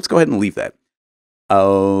let's go ahead and leave that.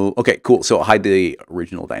 Oh, okay, cool. So hide the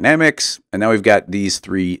original dynamics, and now we've got these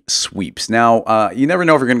 3 sweeps. Now, you never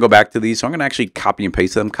know if we're going to go back to these, so I'm going to actually copy and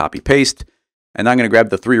paste them, copy, paste, and I'm going to grab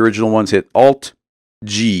the 3 original ones, hit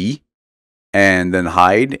Alt-G, and then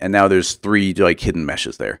hide, and now there's 3 like hidden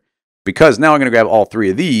meshes there. Because now I'm going to grab all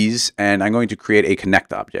 3 of these, and I'm going to create a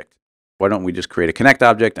connect object. Why don't we just create a connect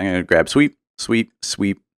object? I'm going to grab sweep, sweep,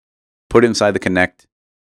 sweep, put it inside the connect,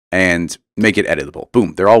 and make it editable.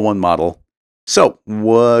 Boom, they're all one model. So,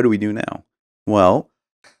 what do we do now? Well,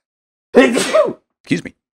 excuse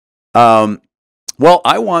me. Well,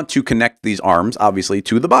 I want to connect these arms, obviously,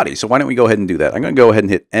 to the body. So why don't we go ahead and do that? I'm going to go ahead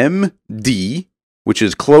and hit MD, which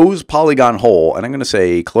is close polygon hole. And I'm going to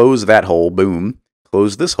say close that hole, boom.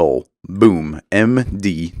 Close this hole, boom.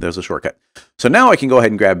 MD, there's a shortcut. So now I can go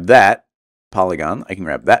ahead and grab that polygon. I can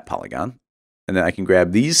grab that polygon. And then I can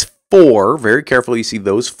grab these 4. Very carefully, you see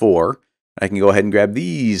those 4. I can go ahead and grab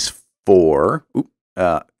these 4. Oop,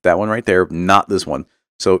 that one right there, not this one.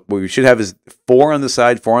 So what we should have is 4 on the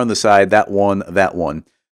side, 4 on the side, that one, that one.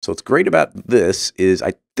 So what's great about this is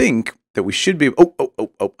I think that we should be... Oh,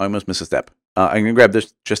 I almost missed a step. I'm going to grab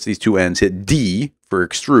this, just these 2 ends, hit D for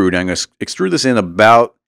extrude. I'm going to extrude this in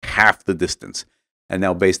about half the distance. And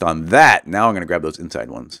now based on that, now I'm going to grab those inside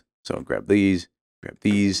ones. So grab these, grab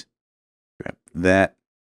that,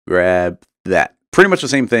 grab that. Pretty much the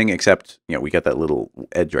same thing, except, you know, we got that little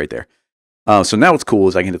edge right there. So now what's cool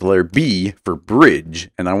is I can hit the letter B for bridge,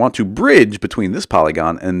 and I want to bridge between this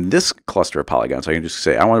polygon and this cluster of polygons. So I can just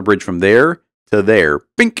say, I want to bridge from there to there.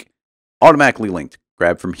 Bink! Automatically linked.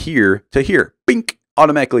 Grab from here to here. Bink!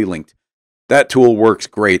 Automatically linked. That tool works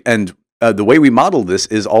great. And the way we modeled this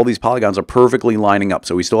is all these polygons are perfectly lining up.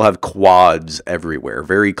 So we still have quads everywhere.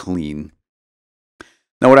 Very clean.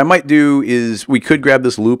 Now what I might do is we could grab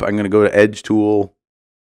this loop. I'm going to go to Edge Tool,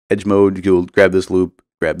 Edge Mode, grab this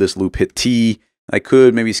loop, hit T. I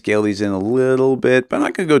could maybe scale these in a little bit, but I'm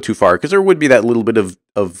not going to go too far because there would be that little bit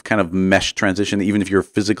of kind of mesh transition even if you're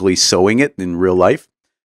physically sewing it in real life.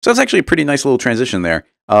 So that's actually a pretty nice little transition there.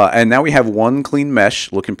 And now we have 1 clean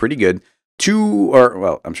mesh looking pretty good. 2, or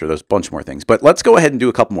well, I'm sure there's a bunch more things, but let's go ahead and do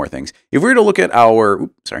a couple more things. If we were to look at our,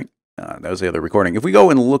 oops, sorry. That was the other recording. If we go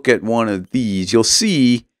and look at one of these, you'll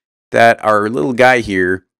see that our little guy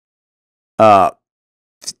here,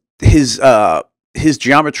 his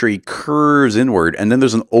geometry curves inward, and then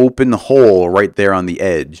there's an open hole right there on the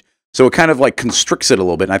edge. So it kind of like constricts it a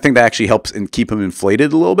little bit, and I think that actually helps and keep him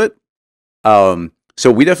inflated a little bit.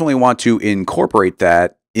 So we definitely want to incorporate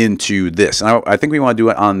that into this. And I think we want to do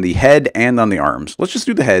it on the head and on the arms. Let's just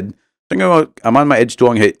do the head. I'm on my edge tool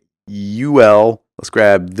and hit UL. Let's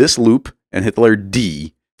grab this loop and hit the letter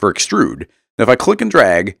D for extrude. Now, if I click and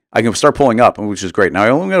drag, I can start pulling up, which is great. Now, I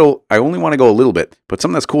only want to go a little bit, but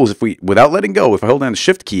something that's cool is if without letting go, if I hold down the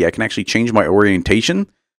Shift key, I can actually change my orientation.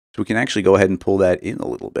 So we can actually go ahead and pull that in a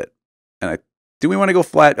little bit. And do we want to go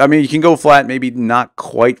flat? I mean, you can go flat, maybe not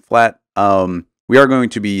quite flat. We are going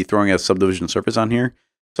to be throwing a subdivision surface on here.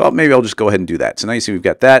 So maybe I'll just go ahead and do that. So now you see we've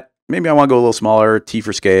got that. Maybe I want to go a little smaller. T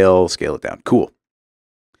for scale it down. Cool.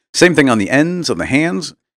 Same thing on the ends of the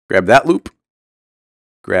hands. Grab that loop.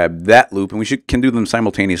 Grab that loop. And we can do them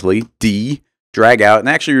simultaneously. D, drag out. And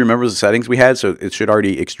actually remembers the settings we had. So it should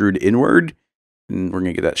already extrude inward. And we're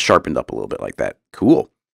going to get that sharpened up a little bit like that. Cool.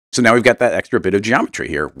 So now we've got that extra bit of geometry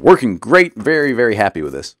here. Working great. Very, very happy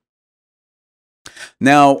with this.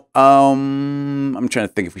 Now, I'm trying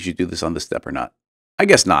to think if we should do this on this step or not. I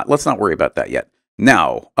guess not. Let's not worry about that yet.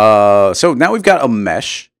 Now, so now we've got a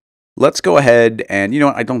mesh. Let's go ahead and, you know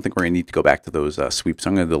what, I don't think we're going to need to go back to those sweeps. So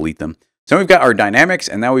I'm going to delete them. So we've got our dynamics,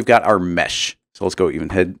 and now we've got our mesh. So let's go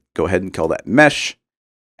ahead and call that mesh.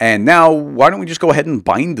 And now, why don't we just go ahead and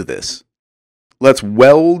bind this? Let's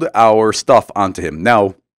weld our stuff onto him.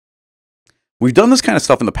 Now, we've done this kind of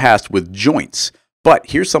stuff in the past with joints, but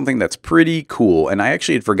here's something that's pretty cool, and I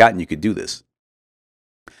actually had forgotten you could do this.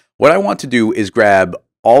 What I want to do is grab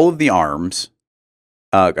all of the arms.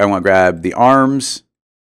 I want to grab the arms,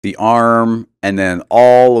 the arm, and then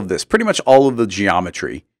all of this, pretty much all of the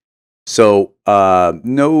geometry. So I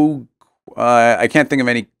can't think of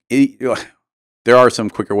any. There are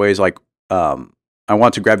some quicker ways, like I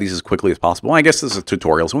want to grab these as quickly as possible. I guess this is a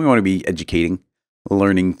tutorial, so we want to be educating,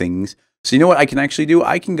 learning things. So you know what I can actually do?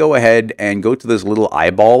 I can go ahead and go to this little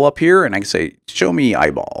eyeball up here, and I can say, show me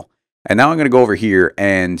eyeball. And now I'm going to go over here,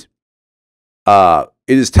 and it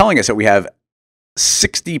is telling us that we have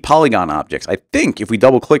 60 polygon objects. I think if we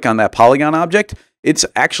double click on that polygon object, it's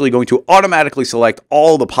actually going to automatically select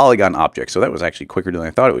all the polygon objects. So that was actually quicker than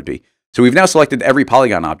I thought it would be. So we've now selected every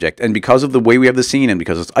polygon object, and because of the way we have the scene and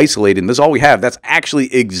because it's isolated and this is all we have, that's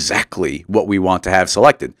actually exactly what we want to have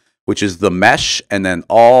selected. which is the mesh and then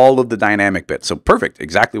all of the dynamic bits. So perfect,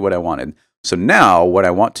 exactly what I wanted. So now what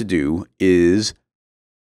I want to do is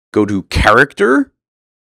go to character,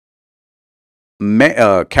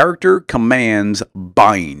 character commands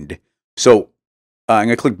bind. So I'm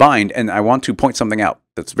going to click bind, and I want to point something out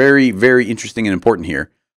that's very, very interesting and important here.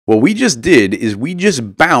 What we just did is we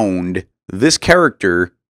just bound this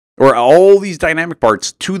character, or all these dynamic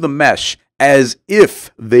parts, to the mesh as if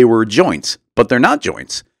they were joints, but they're not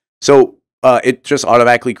joints. So it just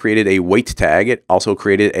automatically created a weight tag. It also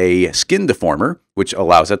created a skin deformer, which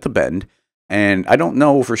allows it to bend. And I don't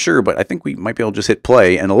know for sure, but I think we might be able to just hit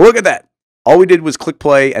play, and look at that. All we did was click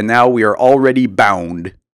play, and now we are already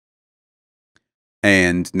bound.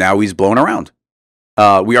 And now he's blown around.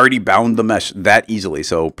 We already bound the mesh that easily,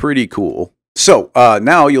 so pretty cool. So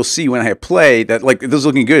now you'll see when I hit play that, like, this is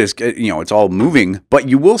looking good. It's, you know, it's all moving, but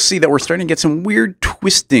you will see that we're starting to get some weird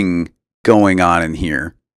twisting going on in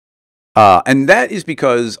here. And that is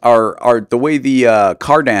because the way the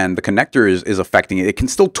cardan, the connector is affecting it. It can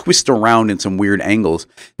still twist around in some weird angles.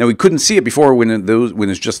 Now, we couldn't see it before when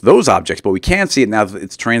it's just those objects, but we can see it now that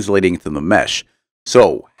it's translating into the mesh.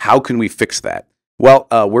 So how can we fix that? Well,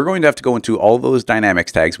 we're going to have to go into all those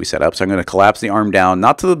dynamics tags we set up. So I'm going to collapse the arm down,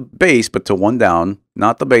 not to the base, but to one down.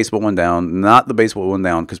 Not the base, but one down. Not the base, but one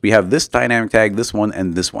down. Because we have this dynamic tag, this one,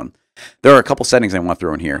 and this one. There are a couple settings I want to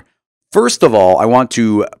throw in here. First of all, I want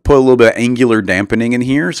to put a little bit of angular dampening in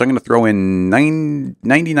here. So I'm going to throw in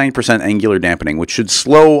 99% angular dampening, which should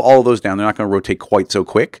slow all those down. They're not going to rotate quite so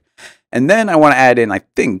quick. And then I want to add in, I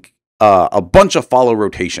think, a bunch of follow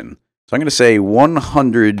rotation. So I'm going to say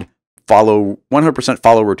 100% follow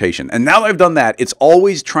rotation. And now that I've done that, it's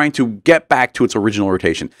always trying to get back to its original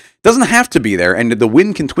rotation. It doesn't have to be there, and the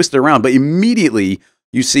wind can twist it around, but immediately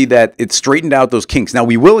you see that it's straightened out those kinks. Now,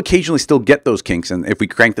 we will occasionally still get those kinks, and if we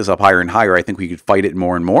crank this up higher and higher, I think we could fight it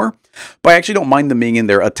more and more. But I actually don't mind them being in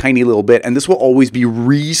there a tiny little bit, and this will always be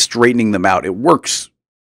re-straightening them out. It works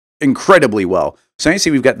incredibly well. So now you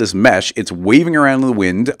see we've got this mesh. It's waving around in the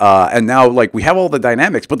wind, and now, like, we have all the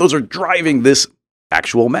dynamics, but those are driving this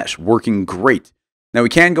actual mesh, working great. Now we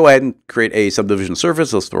can go ahead and create a subdivision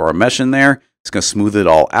surface. Let's throw our mesh in there. It's going to smooth it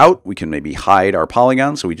all out. We can maybe hide our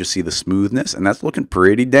polygon so we just see the smoothness, and that's looking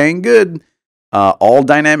pretty dang good. All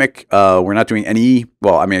dynamic. We're not doing any.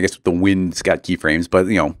 Well, I mean, I guess the wind's got keyframes, but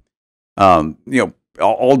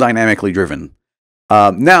all dynamically driven.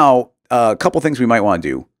 Now, a couple things we might want to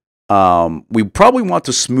do. We probably want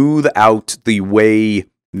to smooth out the way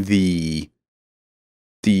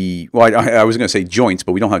well, I was going to say joints,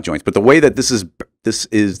 but we don't have joints. But the way that this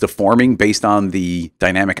is deforming based on the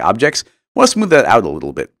dynamic objects, we'll smooth that out a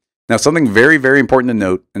little bit. Now, something very, very important to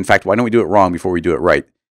note, in fact, why don't we do it wrong before we do it right,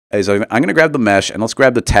 is I'm going to grab the mesh, and let's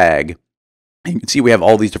grab the tag. And you can see we have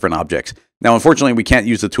all these different objects. Now, unfortunately, we can't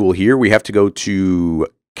use the tool here. We have to go to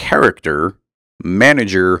Character,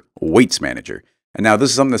 Manager, Weights Manager. And now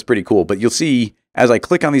this is something that's pretty cool. But you'll see, as I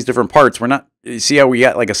click on these different parts, you see how we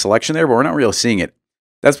got like a selection there, but we're not really seeing it.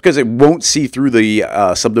 That's because it won't see through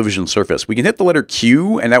the subdivision surface. We can hit the letter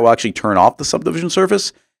Q, and that will actually turn off the subdivision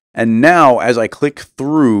surface. And now, as I click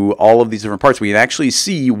through all of these different parts, we can actually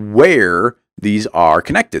see where these are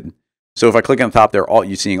connected. So if I click on the top there,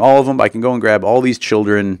 you're seeing all of them. I can go and grab all these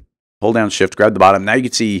children, hold down Shift, grab the bottom. Now you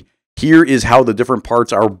can see here is how the different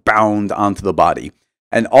parts are bound onto the body.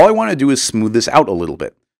 And all I want to do is smooth this out a little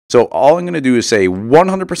bit. So all I'm going to do is say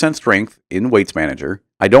 100% strength in Weights Manager.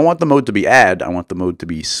 I don't want the mode to be add. I want the mode to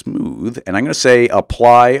be smooth. And I'm going to say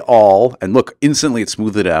apply all. And look, instantly it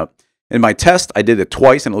smoothed it out. In my test, I did it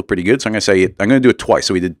twice and it looked pretty good. So I'm going to say I'm going to do it twice.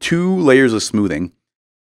 So we did 2 layers of smoothing.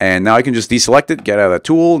 And now I can just deselect it, get out of that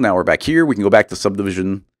tool. Now we're back here. We can go back to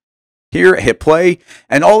subdivision here, hit play.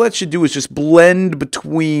 And all that should do is just blend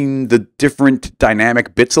between the different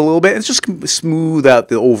dynamic bits a little bit. It's just smooth out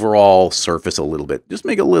the overall surface a little bit. Just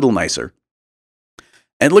make it a little nicer.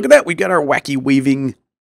 And look at that. We've got our wacky waving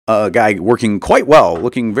guy working quite well.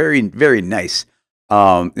 Looking very, very nice.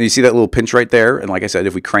 And you see that little pinch right there. And like I said,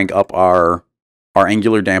 if we crank up our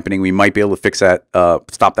angular dampening, we might be able to fix that,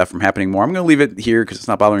 stop that from happening more. I'm going to leave it here because it's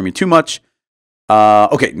not bothering me too much.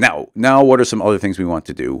 Okay, now what are some other things we want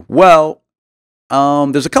to do? Well,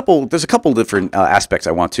 there's a couple different aspects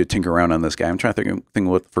I want to tinker around on this guy. I'm trying to think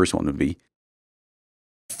what the first one would be.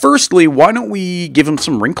 Firstly, why don't we give him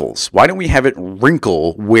some wrinkles? Why don't we have it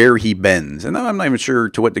wrinkle where he bends? And I'm not even sure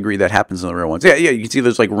to what degree that happens in the real ones. Yeah, you can see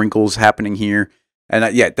there's like wrinkles happening here.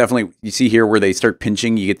 And yeah, definitely, you see here where they start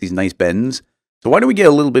pinching, you get these nice bends. So why don't we get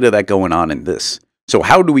a little bit of that going on in this? So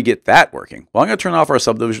how do we get that working? Well, I'm going to turn off our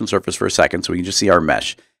subdivision surface for a second so we can just see our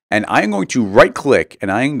mesh. And I'm going to right-click, and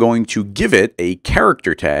I'm going to give it a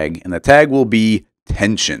character tag, and the tag will be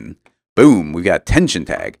tension. Boom, we've got tension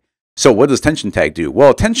tag. So what does tension tag do?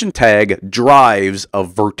 Well, tension tag drives a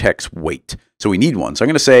vertex weight. So we need one. So I'm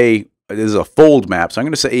going to say, this is a fold map. So I'm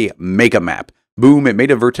going to say make a map. Boom, it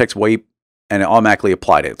made a vertex weight and it automatically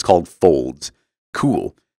applied it. It's called folds.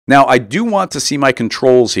 Cool. Now I do want to see my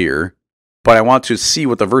controls here, but I want to see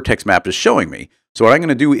what the vertex map is showing me. So what I'm going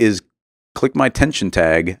to do is click my tension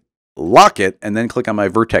tag, lock it, and then click on my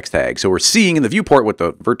vertex tag. So we're seeing in the viewport what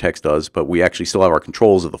the vertex does, but we actually still have our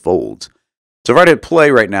controls of the folds. So if I hit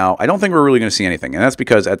play right now, I don't think we're really going to see anything. And that's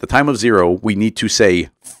because at the time of 0, we need to say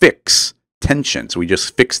fix tension. So we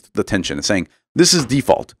just fixed the tension. It's saying this is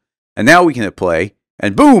default. And now we can hit play,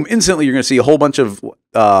 and boom, instantly you're going to see a whole bunch of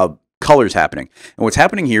colors happening. And what's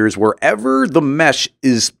happening here is wherever the mesh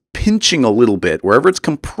is pinching a little bit, wherever it's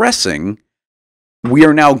compressing, we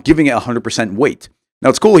are now giving it 100% weight. Now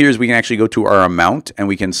what's cool here is we can actually go to our amount and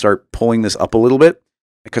we can start pulling this up a little bit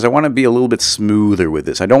because I want to be a little bit smoother with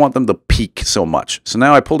this. I don't want them to peak so much. So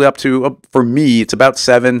now I pulled it up to, for me, it's about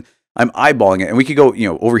 7. I'm eyeballing it. And we could go,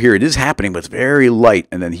 over here, it is happening, but it's very light.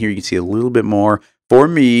 And then here you can see a little bit more. For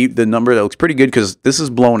me, the number that looks pretty good because this is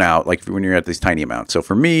blown out, like when you're at these tiny amounts. So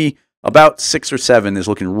for me, about 6 or 7 is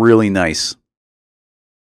looking really nice.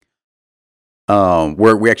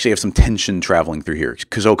 Where we actually have some tension traveling through here.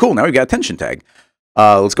 Because, oh, cool, now we've got a tension tag.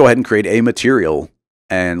 Let's go ahead and create a material.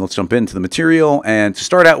 And let's jump into the material. And to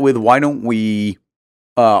start out with, why don't we...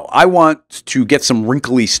 I want to get some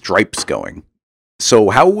wrinkly stripes going. So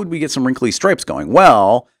how would we get some wrinkly stripes going?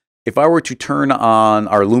 Well, if I were to turn on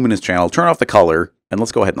our luminance channel, turn off the color, and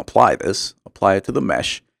let's go ahead and apply this. Apply it to the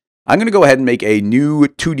mesh. I'm going to go ahead and make a new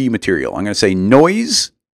 2D material. I'm going to say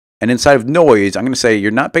noise. And inside of noise, I'm going to say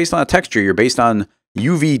you're not based on a texture. You're based on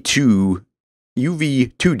UV2D.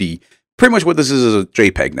 Pretty much what this is a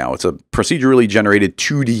JPEG now. It's a procedurally generated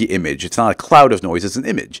 2D image. It's not a cloud of noise. It's an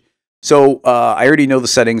image. So I already know the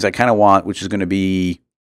settings I kind of want, which is going to be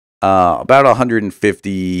about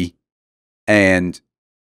 150. And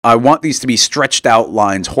I want these to be stretched out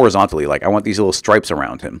lines horizontally. Like I want these little stripes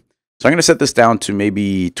around him. So I'm going to set this down to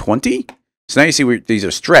maybe 20. So now you see these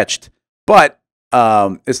are stretched, but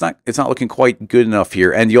it's not looking quite good enough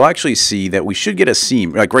here. And you'll actually see that we should get a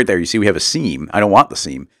seam. Like right there, you see we have a seam. I don't want the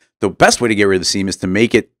seam. The best way to get rid of the seam is to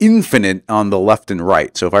make it infinite on the left and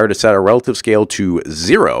right. So if I were to set our relative scale to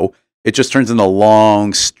 0, it just turns into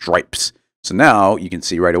long stripes. So now you can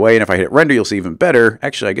see right away. And if I hit render, you'll see even better.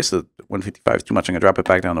 Actually, I guess the 155 is too much. I'm going to drop it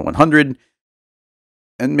back down to 100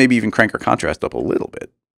 and maybe even crank our contrast up a little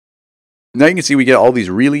bit. Now you can see we get all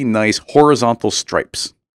these really nice horizontal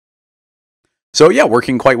stripes. So yeah,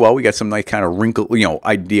 working quite well. We got some nice kind of wrinkle,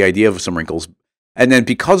 the idea of some wrinkles. And then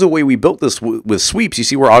because of the way we built this with sweeps, you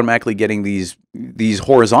see we're automatically getting these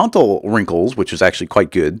horizontal wrinkles, which is actually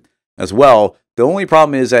quite good as well. The only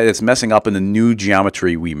problem is that it's messing up in the new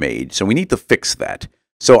geometry we made. So we need to fix that.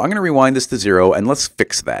 So I'm going to rewind this to 0 and let's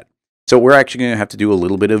fix that. So we're actually going to have to do a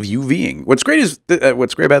little bit of UVing. What's great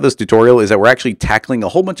about this tutorial is that we're actually tackling a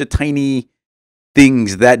whole bunch of tiny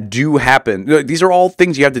things that do happen. These are all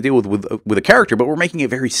things you have to deal with a character, but we're making a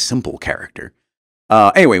very simple character.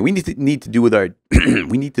 Anyway, we need to deal with our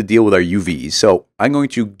we need to deal with our UVs. So I'm going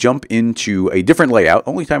to jump into a different layout.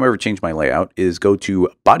 Only time I ever change my layout is go to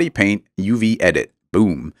Body Paint UV Edit.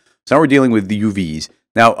 Boom. So now we're dealing with the UVs.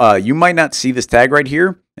 Now you might not see this tag right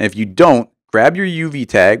here, and if you don't, grab your UV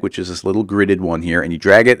tag, which is this little gridded one here, and you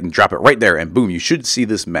drag it and drop it right there, and boom, you should see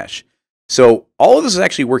this mesh. So all of this is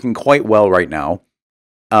actually working quite well right now,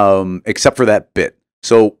 except for that bit.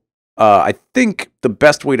 So I think the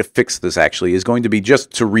best way to fix this actually is going to be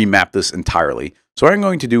just to remap this entirely. So what I'm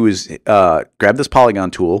going to do is grab this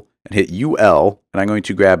polygon tool and hit UL, and I'm going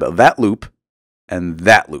to grab that loop and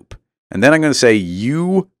that loop. And then I'm going to say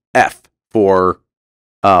UF for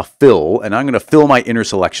fill, and I'm going to fill my inner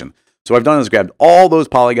selection. So what I've done is grabbed all those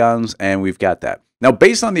polygons, and we've got that. Now,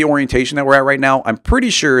 based on the orientation that we're at right now, I'm pretty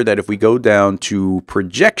sure that if we go down to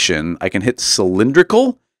projection, I can hit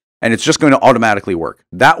cylindrical, and it's just going to automatically work.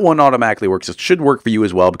 That one automatically works. It should work for you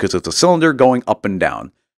as well because it's a cylinder going up and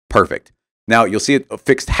down. Perfect. Now, you'll see it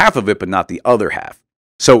fixed half of it, but not the other half.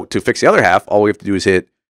 So to fix the other half, all we have to do is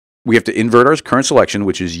we have to invert our current selection,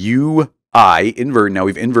 which is UI, invert. Now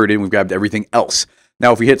we've inverted and we've grabbed everything else.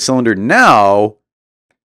 Now, if we hit cylinder now,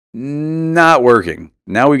 not working.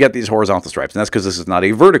 Now we've got these horizontal stripes, and that's because this is not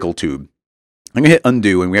a vertical tube. I'm going to hit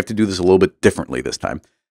undo, and we have to do this a little bit differently this time.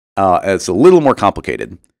 It's a little more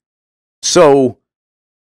complicated. So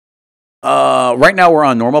Right now we're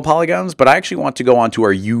on normal polygons, but I actually want to go on to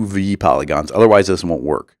our UV polygons. Otherwise, this won't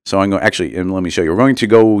work. So I'm going actually, and let me show you. We're going to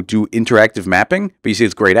go do interactive mapping, but you see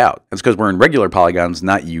it's grayed out. That's because we're in regular polygons,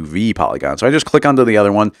 not UV polygons. So I just click onto the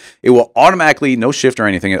other one. It will automatically, no shift or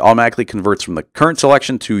anything, it automatically converts from the current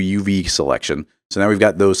selection to UV selection. So now we've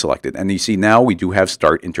got those selected. And you see now we do have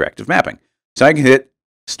start interactive mapping. So I can hit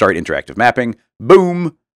start interactive mapping,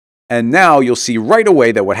 boom. And now you'll see right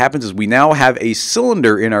away that what happens is we now have a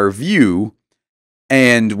cylinder in our view,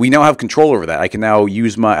 and we now have control over that. I can now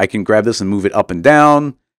use I can grab this and move it up and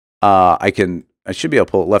down. I should be able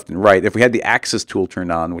to pull it left and right. If we had the axis tool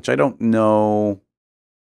turned on, which I don't know,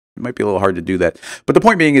 it might be a little hard to do that. But the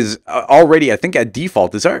point being is already, I think at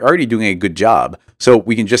default, it's already doing a good job. So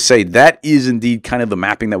we can just say that is indeed kind of the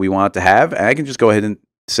mapping that we want it to have. And I can just go ahead and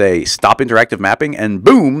say stop interactive mapping, and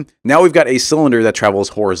boom, now we've got a cylinder that travels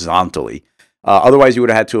horizontally. Otherwise, you would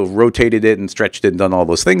have had to have rotated it and stretched it and done all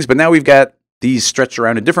those things. But now we've got these stretched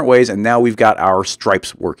around in different ways, and now we've got our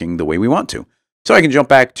stripes working the way we want to. So I can jump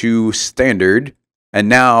back to standard, and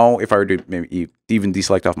now if I were to maybe even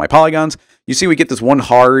deselect off my polygons, you see we get this one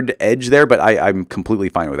hard edge there, but I'm completely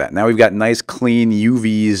fine with that. Now we've got nice, clean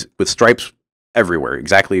UVs with stripes everywhere,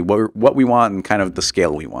 exactly what we want and kind of the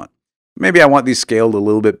scale we want. Maybe I want these scaled a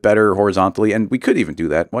little bit better horizontally, and we could even do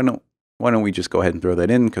that. Why don't we just go ahead and throw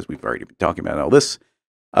that in, because we've already been talking about all this.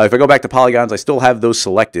 If I go back to polygons, I still have those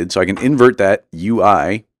selected, so I can invert that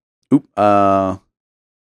UI. I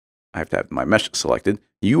have to have my mesh selected.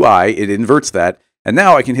 UI, it inverts that, and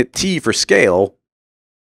now I can hit T for scale.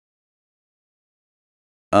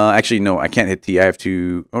 Actually, no, I can't hit T. I have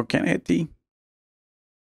to, or can I hit T?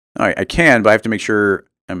 All right, I can, but I have to make sure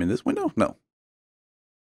I'm in this window. No.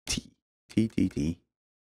 T.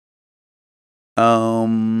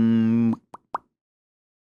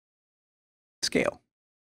 Scale.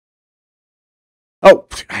 Oh,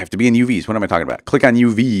 I have to be in UVs. What am I talking about? Click on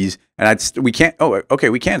UVs, and we can't. Oh, okay,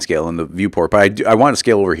 we can scale in the viewport, but I want to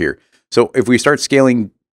scale over here. So if we start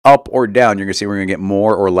scaling up or down, you're going to see we're going to get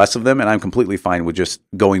more or less of them, and I'm completely fine with just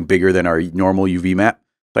going bigger than our normal UV map.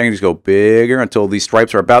 So I can just go bigger until these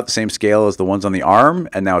stripes are about the same scale as the ones on the arm,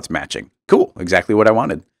 and now it's matching. Cool, exactly what I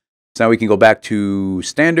wanted. So now we can go back to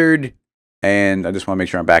standard, and I just want to make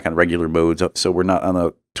sure I'm back on regular modes, so we're not on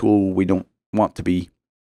a tool we don't want to be.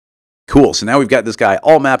 Cool, so now we've got this guy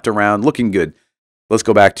all mapped around, looking good. Let's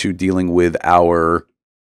go back to dealing with our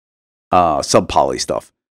sub-poly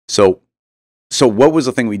stuff. So what was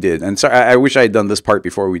the thing we did? And sorry, I wish I had done this part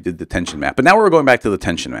before we did the tension map, but now we're going back to the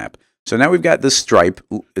tension map. So now we've got this stripe.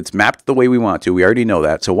 It's mapped the way we want to. We already know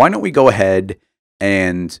that. So why don't we go ahead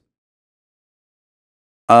and...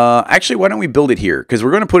 actually, why don't we build it here? Because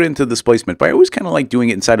we're going to put it into displacement, but I always kind of like doing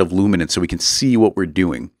it inside of luminance so we can see what we're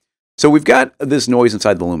doing. So we've got this noise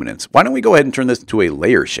inside the luminance. Why don't we go ahead and turn this into a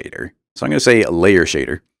layer shader? So I'm going to say a layer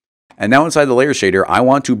shader. And now inside the layer shader, I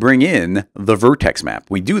want to bring in the vertex map.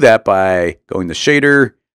 We do that by going to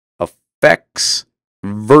shader, effects,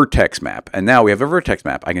 vertex map. And now we have a vertex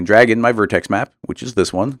map. I can drag in my vertex map, which is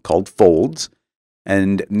this one called folds.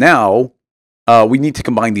 And now we need to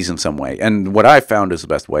combine these in some way. And what I found is the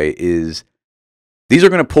best way is these are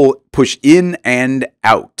going to push in and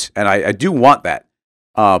out. And I do want that.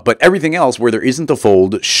 But everything else where there isn't a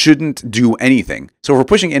fold shouldn't do anything. So if we're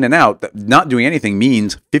pushing in and out, not doing anything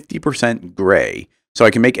means 50% gray. So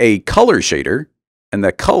I can make a color shader, and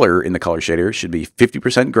the color in the color shader should be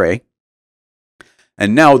 50% gray.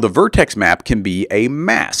 And now the vertex map can be a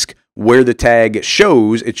mask. Where the tag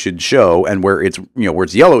shows, it should show, and where it's where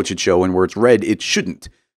it's yellow, it should show, and where it's red, it shouldn't.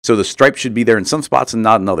 So the stripe should be there in some spots and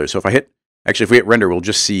not in others. So if we hit render, we'll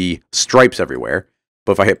just see stripes everywhere.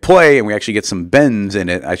 But if I hit play and we actually get some bends in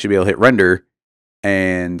it, I should be able to hit render.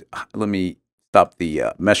 And let me stop the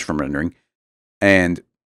mesh from rendering. And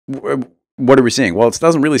what are we seeing? Well, it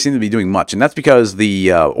doesn't really seem to be doing much, and that's because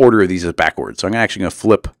the order of these is backwards. So I'm actually going to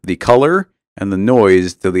flip the color and the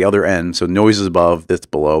noise to the other end. So noise is above, this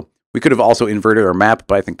below. We could have also inverted our map,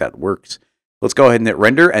 but I think that works. Let's go ahead and hit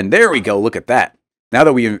render, and there we go. Look at that. Now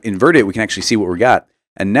that we invert it, we can actually see what we got.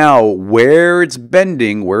 And now where it's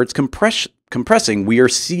bending, where it's compressing, we are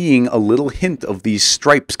seeing a little hint of these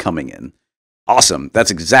stripes coming in. Awesome. That's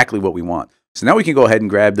exactly what we want. So now we can go ahead and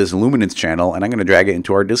grab this luminance channel, and I'm going to drag it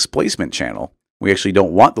into our displacement channel. We actually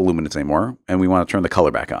don't want the luminance anymore, and we want to turn the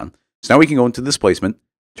color back on. So now we can go into displacement,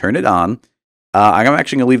 turn it on. I'm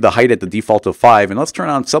actually going to leave the height at the default of 5, and let's turn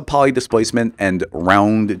on sub-poly displacement and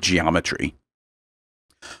round geometry.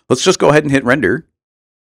 Let's just go ahead and hit render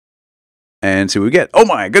and see what we get. Oh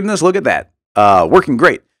my goodness, look at that. Working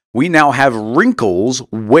great. We now have wrinkles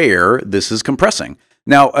where this is compressing.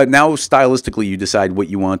 Now stylistically, you decide what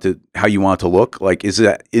you want to, how you want it to look. Like, is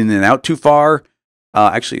it in and out too far?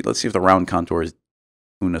 Actually, let's see if the round contour is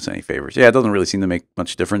doing us any favors. Yeah, it doesn't really seem to make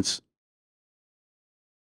much difference.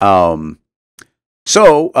 Like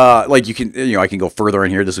you can, I can go further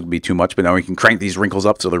in here. This would be too much, but now we can crank these wrinkles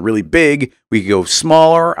up so they're really big. We can go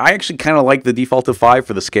smaller. I actually kind of like the default of 5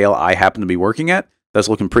 for the scale I happen to be working at. That's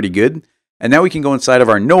looking pretty good. And now we can go inside of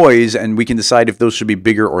our noise and we can decide if those should be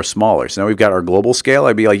bigger or smaller. So now we've got our global scale.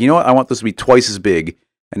 I'd be like, you know what? I want this to be twice as big.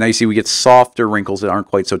 And now you see we get softer wrinkles that aren't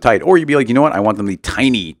quite so tight. Or you'd be like, you know what? I want them to be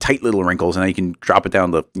tiny, tight little wrinkles. And now you can drop it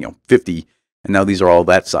down to, 50. And now these are all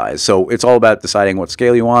that size. So it's all about deciding what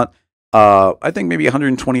scale you want. I think maybe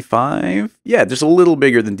 125. Yeah, just a little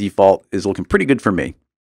bigger than default is looking pretty good for me.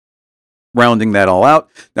 Rounding that all out.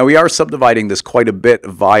 Now we are subdividing this quite a bit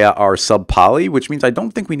via our subpoly, which means I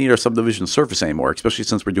don't think we need our subdivision surface anymore, especially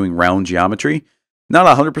since we're doing round geometry. Not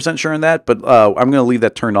 100% sure on that, but I'm going to leave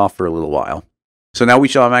that turned off for a little while. So now we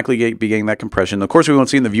shall automatically be getting that compression. Of course, we won't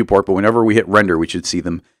see in the viewport, but whenever we hit render, we should see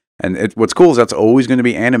them. And what's cool is that's always going to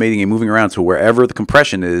be animating and moving around. So wherever the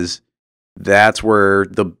compression is, that's where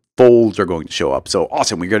the folds are going to show up. So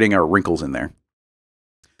awesome. We're getting our wrinkles in there.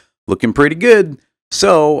 Looking pretty good.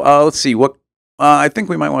 So let's see. What I think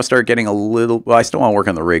we might want to start getting a little... Well, I still want to work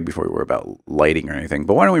on the rig before we worry about lighting or anything.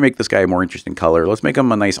 But why don't we make this guy a more interesting color? Let's make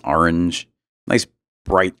him a nice orange. Nice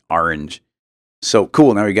bright orange. So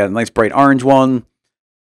cool. Now we got a nice bright orange one.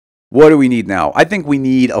 What do we need now? I think we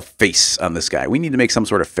need a face on this guy. We need to make some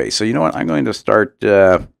sort of face. So you know what? I'm going to start...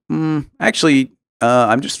 actually,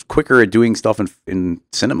 I'm just quicker at doing stuff in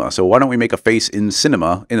Cinema. So why don't we make a face in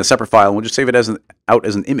Cinema in a separate file, and we'll just save it out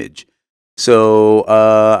as an image. So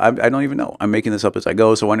I don't even know. I'm making this up as I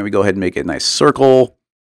go. So why don't we go ahead and make it a nice circle,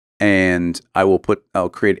 and I'll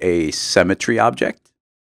create a symmetry object.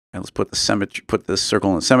 And let's put this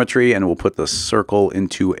circle in symmetry, and we'll put the circle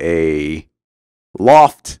into a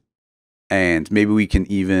loft. And maybe we can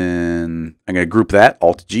even, I'm going to group that,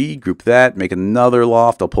 Alt-G, group that, make another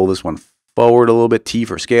loft. I'll pull this one forward a little bit, T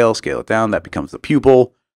for scale it down. That becomes the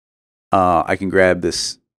pupil. I can grab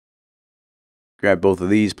both of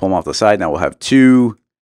these, pull them off the side. Now we'll have 2.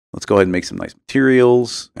 Let's go ahead and make some nice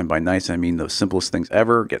materials. And by nice, I mean the simplest things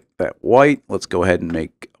ever. Get that white. Let's go ahead and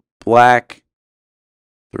make black.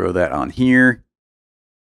 Throw that on here.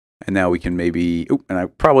 And now we can maybe, and I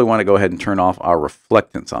probably want to go ahead and turn off our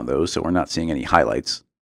reflectance on those so we're not seeing any highlights.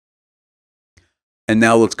 And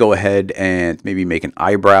now let's go ahead and maybe make an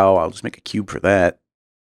eyebrow. I'll just make a cube for that.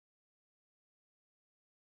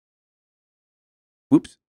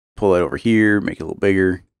 Whoops. Pull that over here, make it a little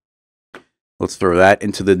bigger. Let's throw that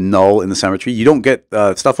into the null in the symmetry. You don't get,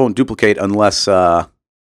 stuff won't duplicate unless, don't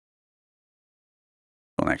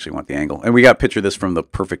actually want the angle. And we got to picture this from the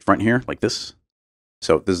perfect front here, like this.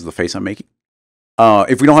 So this is the face I'm making.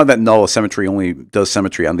 If we don't have that null, symmetry only does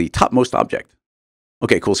symmetry on the topmost object.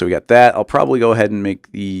 Okay, cool. So we got that. I'll probably go ahead and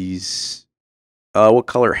make these. What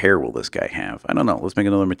color hair will this guy have? I don't know. Let's make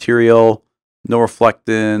another material. No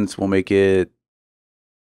reflectance. We'll make it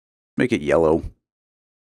yellow.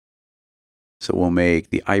 So we'll make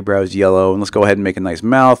the eyebrows yellow. And let's go ahead and make a nice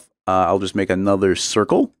mouth. I'll just make another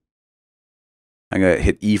circle. I'm going to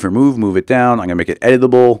hit E for move it down. I'm going to make it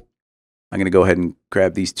editable. I'm going to go ahead and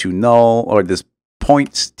grab these 2 null, or this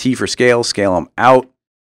points, T for scale them out.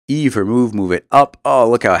 E for move it up. Oh,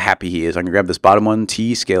 look how happy he is. I'm going to grab this bottom one,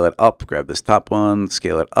 T, scale it up. Grab this top one,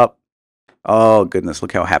 scale it up. Oh, goodness,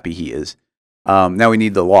 look how happy he is. Now we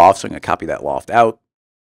need the loft, so I'm going to copy that loft out.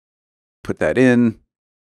 Put that in.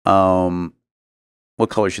 What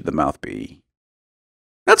color should the mouth be?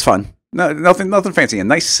 That's fun. No, nothing fancy. A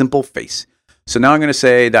nice, simple face. So now I'm going to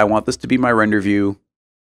say that I want this to be my render view.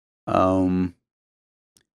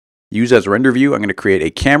 Use as render view. I'm going to create a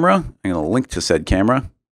camera. I'm going to link to said camera.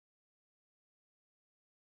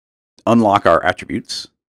 Unlock our attributes,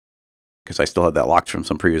 because I still have that locked from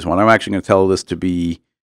some previous one. I'm actually going to tell this to be,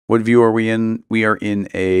 what view are we in? We are in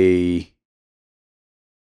a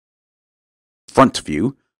front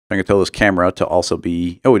view. I'm going to tell this camera to also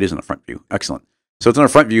be, oh, it is in a front view. Excellent. So it's in a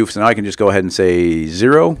front view. So now I can just go ahead and say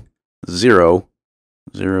 0, 0,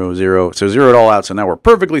 0, 0. So 0 it all out. So now we're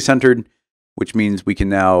perfectly centered, which means we can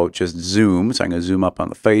now just zoom. So I'm going to zoom up on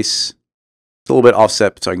the face. It's a little bit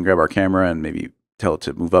offset, so I can grab our camera and maybe tell it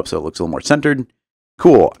to move up so it looks a little more centered.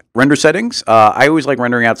 Cool. Render settings. I always like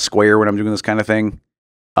rendering out square when I'm doing this kind of thing.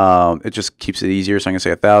 It just keeps it easier. So I'm going to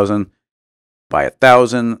say 1000 by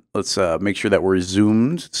 1000. Let's make sure that we're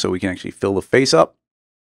zoomed so we can actually fill the face up.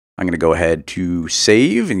 I'm going to go ahead to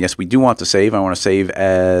save. And yes, we do want to save. I want to save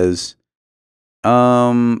as,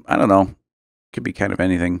 I don't know. Could be kind of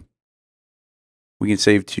anything. we can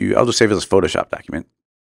save to, I'll just save as a Photoshop document.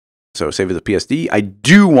 So save as a PSD. I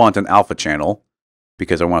do want an alpha channel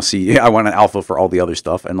because I want to see, I want an alpha for all the other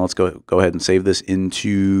stuff. And let's go ahead and save this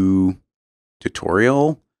into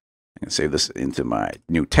tutorial. I'm going to save this into my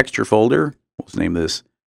new texture folder. Let's name this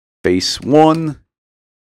face 1.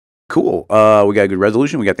 Cool. We got a good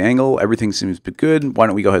resolution. We got the angle. Everything seems good. Why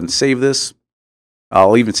don't we go ahead and save this?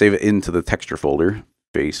 I'll even save it into the texture folder.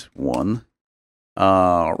 Face 1.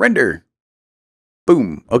 Render.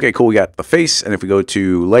 Boom. Okay, cool. We got the face. And if we go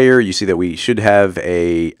to layer, you see that we should have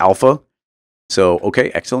a alpha. So,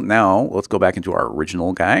 okay, excellent. Now, let's go back into our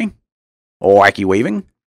original guy. Wacky waving.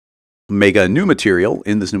 Make a new material.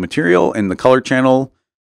 In this new material, in the color channel,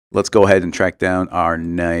 let's go ahead and track down our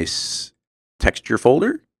nice texture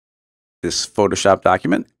folder. This Photoshop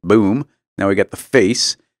document. Boom. Now we got the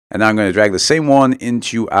face. And now I'm going to drag the same one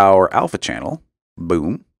into our alpha channel.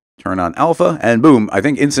 Boom. Turn on alpha. And boom. I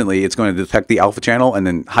think instantly it's going to detect the alpha channel and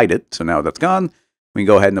then hide it. So now that's gone. We can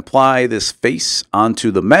go ahead and apply this face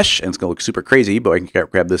onto the mesh. And it's going to look super crazy. But I can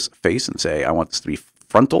grab this face and say, I want this to be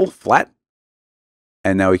frontal, flat.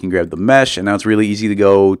 And now we can grab the mesh. And now it's really easy to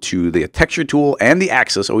go to the texture tool and the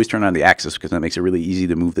axis. Always turn on the axis because that makes it really easy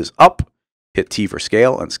to move this up. Hit T for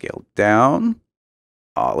scale and scale down.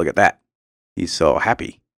 Oh, look at that. He's so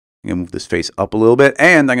happy. I'm going to move this face up a little bit.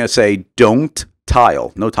 And I'm going to say, don't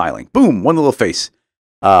tile. No tiling. Boom. One little face.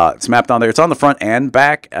 It's mapped on there. It's on the front and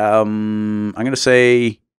back. I'm going to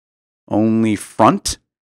say only front.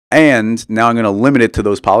 And now I'm going to limit it to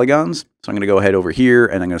those polygons. So I'm going to go ahead over here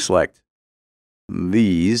and I'm going to select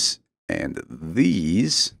these and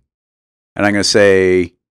these. And I'm going to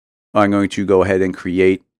say, I'm going to go ahead and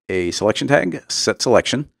create a selection tag, set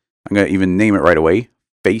selection. I'm going to even name it right away,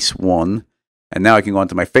 face 1. And now I can go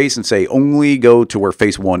onto my face and say only go to where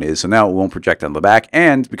face 1 is. So now it won't project on the back.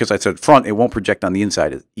 And because I said front, it won't project on the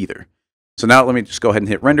inside either. So now let me just go ahead and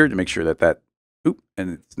hit render to make sure that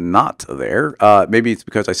and it's not there. Maybe it's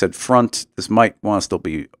because I said front. This might want to still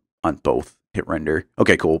be on both. Hit render.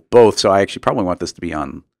 Okay, cool. Both. So I actually probably want this to be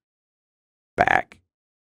on back.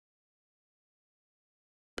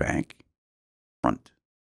 Back. Front.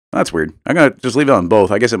 That's weird. I'm going to just leave it on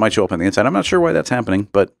both. I guess it might show up on the inside. I'm not sure why that's happening,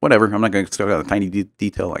 but whatever. I'm not going to start out a tiny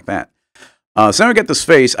detail like that. So now we get this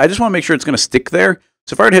face. I just want to make sure it's going to stick there.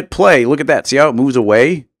 So if I were to hit play, look at that. See how it moves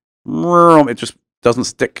away? It just doesn't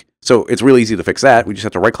stick. So it's really easy to fix that. We just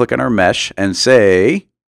have to right-click on our mesh and say,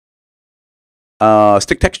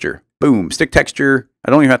 stick texture. Boom, stick texture.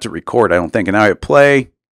 I don't even have to record, I don't think. And now I hit play.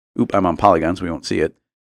 Oop, I'm on polygon, so we won't see it.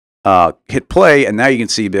 Hit play, and now you can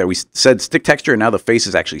see that we said stick texture, and now the face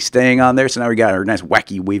is actually staying on there. So now we got our nice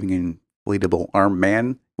wacky waving inflatable arm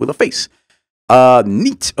man with a face.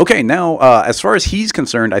 Neat. Okay, now as far as he's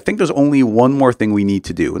concerned, I think there's only one more thing we need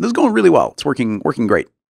to do, and this is going really well. It's working great.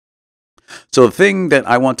 So the thing that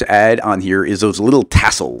I want to add on here is those little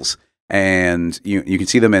tassels, and you can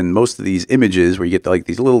see them in most of these images where you get like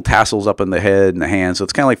these little tassels up in the head and the hands. So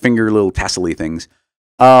it's kind of like finger little tassel-y things.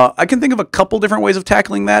 I can think of a couple different ways of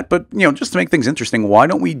tackling that, but just to make things interesting, why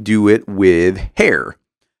don't we do it with hair?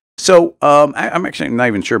 So I'm actually not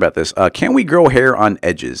even sure about this. Can we grow hair on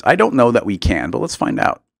edges? I don't know that we can, but let's find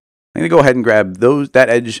out. I'm going to go ahead and grab that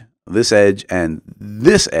edge, and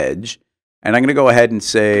this edge, and I'm going to go ahead and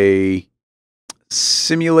say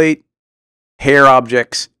simulate hair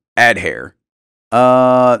objects, add hair.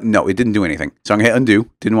 No, it didn't do anything. So I'm going to hit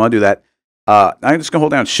undo. Didn't want to do that. I'm just going to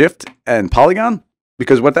hold down Shift and Polygon,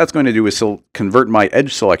 because what that's going to do is convert my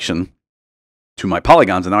edge selection to my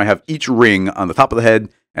polygons, and now I have each ring on the top of the head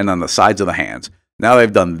and on the sides of the hands. Now that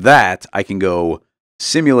I've done that, I can go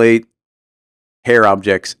simulate hair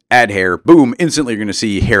objects, add hair. Boom, instantly you're going to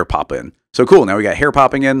see hair pop in. So cool, now we got hair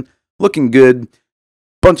popping in, looking good.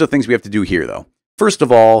 Bunch of things we have to do here, though. First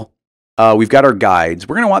of all, we've got our guides.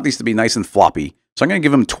 We're going to want these to be nice and floppy. So I'm going to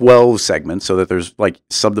give them 12 segments so that there's like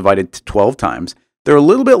subdivided to 12 times. They're a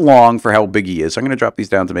little bit long for how big he is. So I'm going to drop these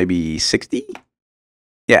down to maybe 60.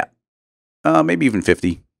 Yeah, maybe even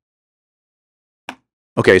 50.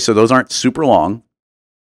 Okay, so those aren't super long.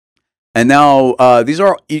 And now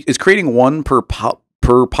it's creating one per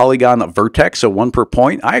polygon vertex, so one per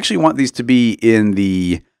point. I actually want these to be in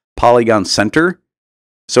the polygon center.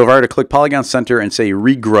 So if I were to click polygon center and say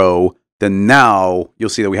regrow, then now you'll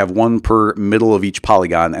see that we have one per middle of each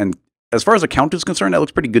polygon. And as far as the count is concerned, that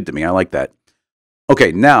looks pretty good to me. I like that.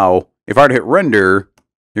 Okay, now if I were to hit render,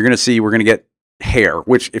 you're going to see we're going to get hair,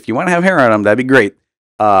 which if you want to have hair on them, that'd be great.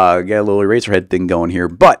 Get a little eraser head thing going here,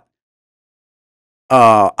 but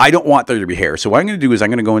I don't want there to be hair. So what I'm going to do is I'm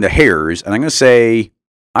going to go into hairs, and I'm going to say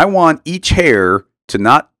I want each hair to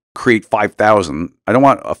not create 5,000. I don't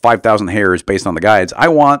want 5,000 hairs based on the guides. I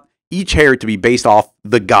want each hair to be based off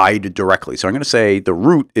the guide directly. So I'm going to say the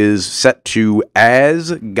root is set to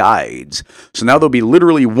as guides. So now there'll be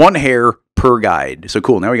literally one hair per guide. So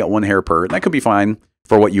cool, now we got one hair per, and that could be fine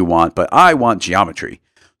for what you want, but I want geometry.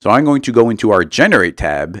 So I'm going to go into our generate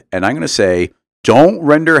tab, and I'm going to say, don't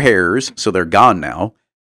render hairs, so they're gone now.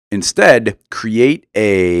 Instead, create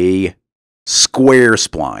a square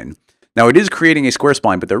spline. Now it is creating a square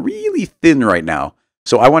spline, but they're really thin right now.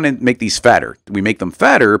 So I want to make these fatter. We make them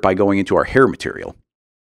fatter by going into our hair material.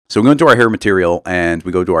 So we go into our hair material and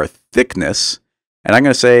we go to our thickness. And I'm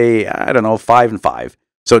going to say, I don't know, 5 and 5.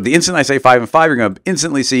 So the instant I say 5 and 5, you're going to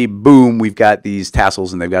instantly see, boom, we've got these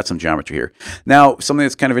tassels and they've got some geometry here. Now, something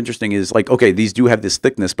that's kind of interesting is like, okay, these do have this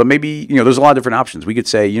thickness, but maybe, there's a lot of different options. We could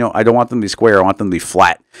say, I don't want them to be square, I want them to be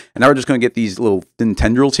flat. And now we're just going to get these little thin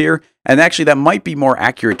tendrils here. And actually that might be more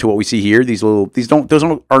accurate to what we see here. Those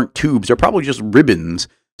aren't tubes, they're probably just ribbons.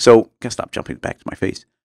 So, I gotta stop jumping back to my face.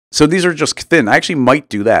 So these are just thin. I actually might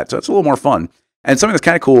do that. So that's a little more fun. And something that's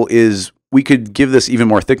kind of cool is we could give this even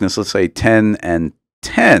more thickness. Let's say 10 and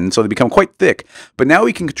 10, so they become quite thick. But now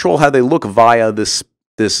we can control how they look via this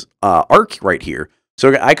arc right here.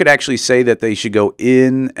 So I could actually say that they should go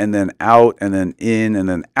in and then out and then in and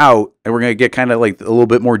then out, and we're going to get kind of like a little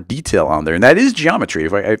bit more detail on there. And that is geometry.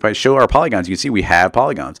 If I show our polygons, you can see we have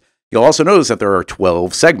polygons. You'll also notice that there are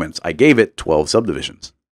 12 segments. I gave it 12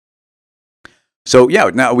 subdivisions. So yeah,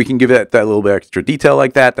 now we can give it that little bit extra detail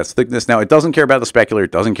like that. That's thickness. Now it doesn't care about the specular.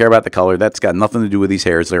 It doesn't care about the color. That's got nothing to do with these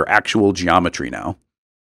hairs. They're actual geometry now.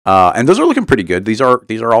 And those are looking pretty good. These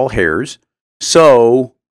are all hairs.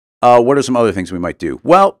 So what are some other things we might do?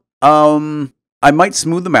 Well, I might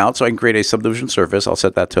smooth them out so I can create a subdivision surface. I'll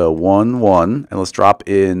set that to 1, 1, and let's drop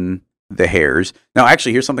in the hairs. Now,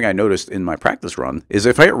 actually, here's something I noticed in my practice run, is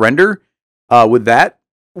if I hit render with that,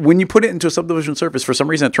 when you put it into a subdivision surface, for some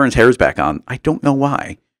reason it turns hairs back on. I don't know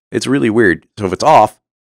why. It's really weird. So if it's off,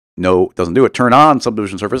 no, it doesn't do it. Turn on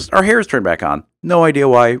subdivision surface, our hairs turn back on. No idea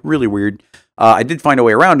why. Really weird. I did find a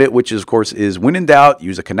way around it, which is, of course, is when in doubt,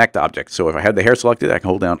 use a connect object. So if I had the hair selected, I can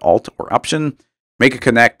hold down Alt or Option, make a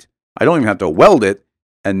connect. I don't even have to weld it.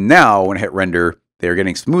 And now when I hit render, they're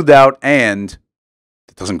getting smoothed out and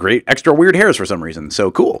it doesn't create extra weird hairs for some reason. So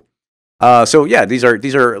cool. So yeah, these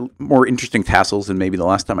are more interesting tassels than maybe the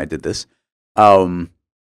last time I did this.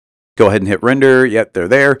 Go ahead and hit render. Yep, they're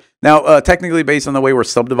there. Now, technically, based on the way we're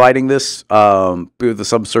subdividing this with the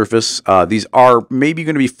subsurface, these are maybe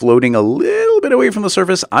going to be floating a little bit away from the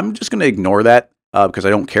surface. I'm just going to ignore that because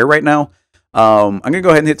I don't care right now. I'm going to go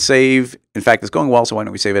ahead and hit save. In fact, it's going well, so why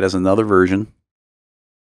don't we save it as another version?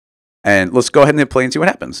 And let's go ahead and hit play and see what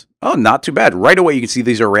happens. Oh, not too bad. Right away, you can see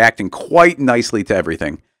these are reacting quite nicely to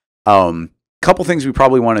everything. Couple things we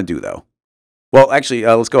probably want to do, though. Well, actually,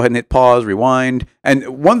 let's go ahead and hit pause, rewind.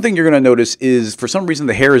 And one thing you're going to notice is, for some reason,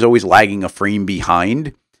 the hair is always lagging a frame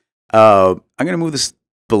behind. I'm going to move this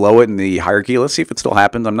below it in the hierarchy. Let's see if it still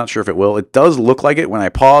happens. I'm not sure if it will. It does look like it. When I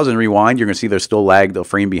pause and rewind, you're going to see there's still lagged a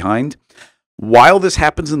frame behind. While this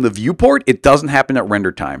happens in the viewport, it doesn't happen at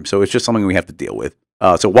render time. So it's just something we have to deal with.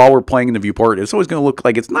 So while we're playing in the viewport, it's always going to look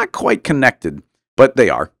like it's not quite connected, but they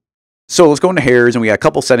are. So let's go into hairs, and we got a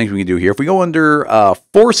couple settings we can do here. If we go under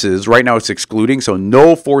forces, right now it's excluding, so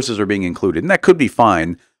no forces are being included, and that could be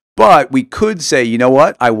fine. But we could say, you know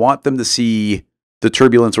what? I want them to see the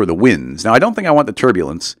turbulence or the winds. Now, I don't think I want the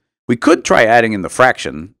turbulence. We could try adding in the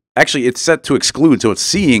fraction. Actually, it's set to exclude, so it's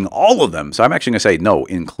seeing all of them. So I'm actually going to say, no,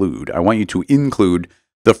 include. I want you to include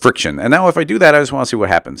the friction. And now if I do that, I just want to see what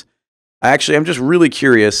happens. Actually, I'm just really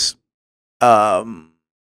curious. I'm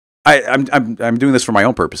doing this for my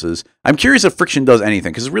own purposes. I'm curious if friction does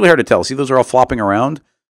anything, because it's really hard to tell. See, those are all flopping around.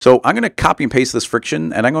 So I'm going to copy and paste this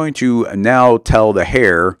friction, and I'm going to now tell the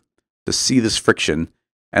hair to see this friction,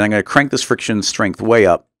 and I'm going to crank this friction strength way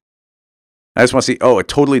up. I just want to see, oh, it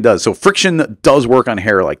totally does. So friction does work on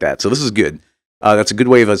hair like that. So this is good. That's a good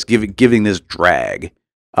way of us giving this drag.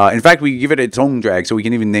 In fact, we give it its own drag, so we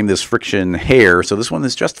can even name this friction hair. So this one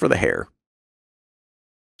is just for the hair.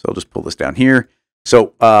 So I'll just pull this down here.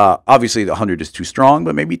 So obviously the 100 is too strong,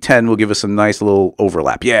 but maybe 10 will give us a nice little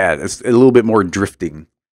overlap. Yeah, it's a little bit more drifting.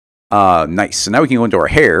 Nice. So now we can go into our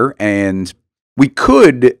hair, and we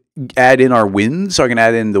could add in our wind. So I can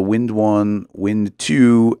add in the wind 1, wind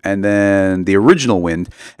 2, and then the original wind.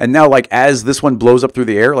 And now, like, as this one blows up through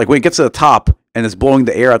the air, like when it gets to the top and it's blowing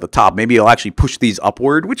the air at the top, maybe it'll actually push these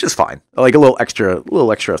upward, which is fine. Like a little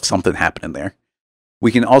extra of something happening there.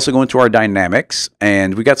 We can also go into our dynamics,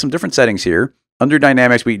 and we got some different settings here. Under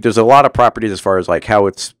dynamics, there's a lot of properties as far as like how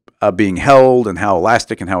it's being held and how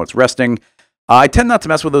elastic and how it's resting. I tend not to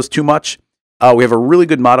mess with those too much. We have a really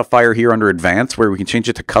good modifier here under advanced where we can change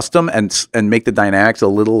it to custom and make the dynamics a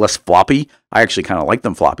little less floppy. I actually kind of like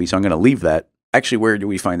them floppy, so I'm going to leave that. Actually, where do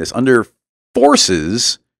we find this? Under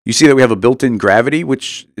forces, you see that we have a built-in gravity,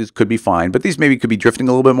 which could be fine, but these maybe could be drifting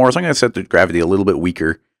a little bit more, so I'm going to set the gravity a little bit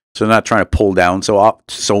weaker, so they're not trying to pull down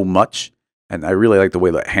so much. And I really like the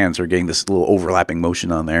way the hands are getting this little overlapping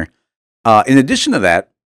motion on there. In addition to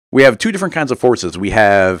that, we have two different kinds of forces. We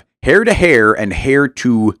have hair to hair and hair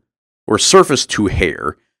to, or surface to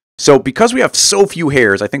hair. So because we have so few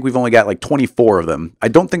hairs, I think we've only got like 24 of them. I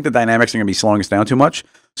don't think the dynamics are going to be slowing us down too much.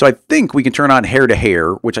 So I think we can turn on hair to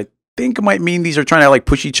hair, which I think might mean these are trying to like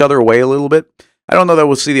push each other away a little bit. I don't know that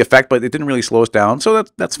we'll see the effect, but it didn't really slow us down. So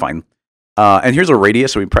that's fine. And here's a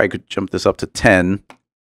radius, so we probably could jump this up to 10.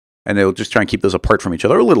 And it'll just try and keep those apart from each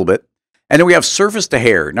other a little bit. And then we have surface to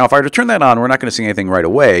hair. Now, if I were to turn that on, we're not going to see anything right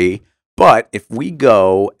away. But if we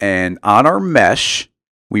go and on our mesh,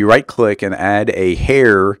 we right-click and add a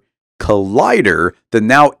hair collider, then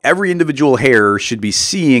now every individual hair should be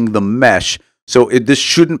seeing the mesh. So this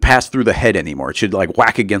shouldn't pass through the head anymore. It should like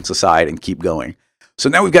whack against the side and keep going. So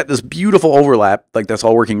now we've got this beautiful overlap. Like that's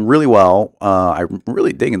all working really well. I'm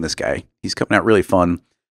really digging this guy. He's coming out really fun.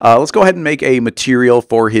 Let's go ahead and make a material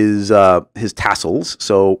for his tassels.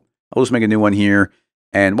 So I'll just make a new one here.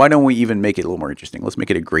 And why don't we even make it a little more interesting? Let's make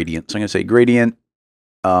it a gradient. So I'm going to say gradient.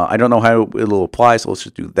 I don't know how it'll apply, so let's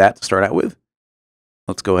just do that to start out with.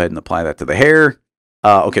 Let's go ahead and apply that to the hair.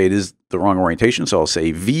 Okay, it is the wrong orientation, so I'll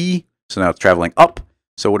say V. So now it's traveling up.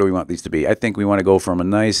 So what do we want these to be? I think we want to go from a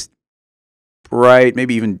nice, bright,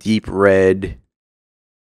 maybe even deep red,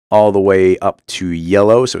 all the way up to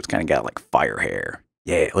yellow. So it's kind of got like fire hair.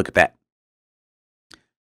 Yeah, look at that.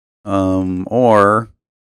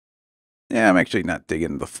 Yeah, I'm actually not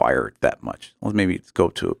digging the fire that much. Let's maybe go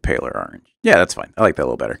to a paler orange. Yeah, that's fine. I like that a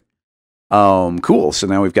little better. Cool. So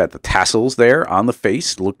now we've got the tassels there on the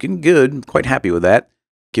face. Looking good. I'm quite happy with that.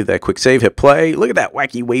 Give that a quick save. Hit play. Look at that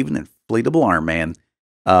wacky waving inflatable arm, man.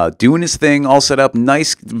 Doing his thing. All set up.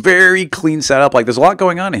 Nice. Very clean setup. Like, there's a lot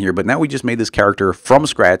going on in here. But now we just made this character from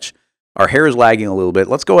scratch. Our hair is lagging a little bit.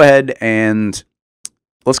 Let's go ahead and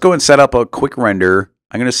set up a quick render.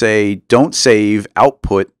 I'm going to say don't save.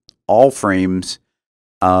 Output. All frames.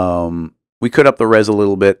 We could up the res a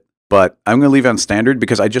little bit, but I'm going to leave it on standard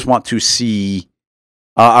because I just want to see,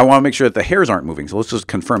 I want to make sure that the hairs aren't moving. So let's just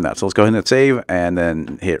confirm that. So let's go ahead and save and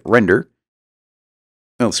then hit render.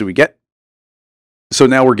 And let's see what we get. So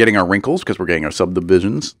now we're getting our wrinkles because we're getting our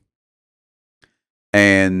subdivisions.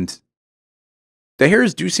 And the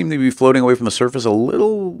hairs do seem to be floating away from the surface a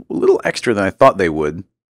little extra than I thought they would.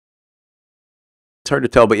 It's hard to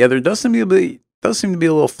tell, but yeah, there does seem to be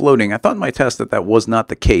a little floating. I thought in my test that was not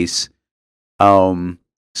the case.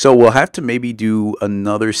 So we'll have to maybe do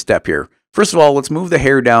another step here. First of all, let's move the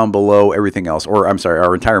hair down below everything else. Or, I'm sorry,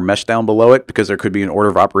 our entire mesh down below it, because there could be an order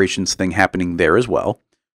of operations thing happening there as well.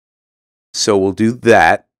 So we'll do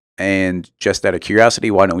that. And just out of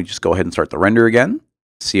curiosity, why don't we just go ahead and start the render again?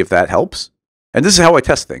 See if that helps. And this is how I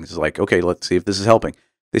test things. It's like, okay, let's see if this is helping.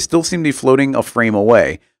 They still seem to be floating a frame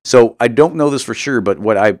away. So I don't know this for sure, but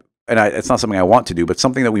it's not something I want to do, but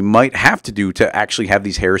something that we might have to do to actually have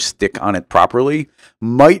these hairs stick on it properly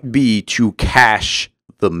might be to cache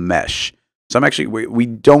the mesh. So we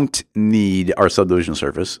don't need our subdivision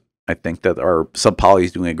surface. I think that our subpoly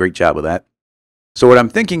is doing a great job of that. So what I'm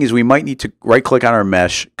thinking is we might need to right click on our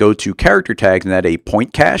mesh, go to character tags and add a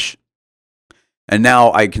point cache. And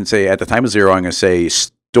now I can say at the time of 0, I'm going to say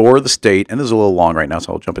store the state. And this is a little long right now,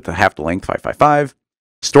 so I'll jump it to half the length, 555.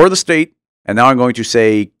 Store the state. And now I'm going to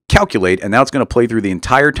say calculate, and now it's going to play through the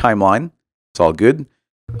entire timeline. It's all good.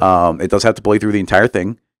 It does have to play through the entire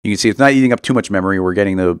thing. You can see it's not eating up too much memory. We're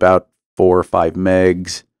getting to about 4 or 5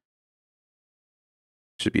 megs.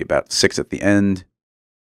 Should be about 6 at the end.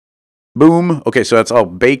 Boom. Okay, so that's all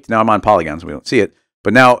baked. Now I'm on polygons. We don't see it.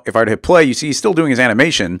 But now if I were to hit play, you see he's still doing his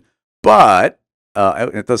animation, but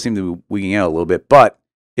it does seem to be wigging out a little bit. But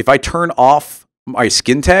if I turn off my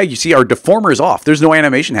skin tag, you see our deformer is off. There's no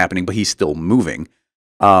animation happening, but he's still moving.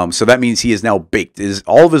 So that means he is now baked.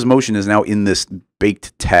 All of his motion is now in this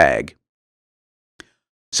baked tag.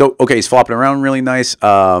 So, okay, he's flopping around really nice.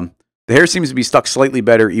 The hair seems to be stuck slightly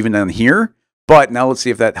better even down here. But now let's see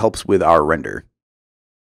if that helps with our render.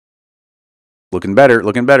 Looking better,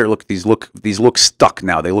 looking better. Look, these look stuck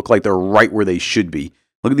now. They look like they're right where they should be.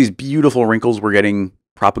 Look at these beautiful wrinkles we're getting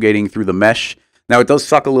propagating through the mesh. Now, it does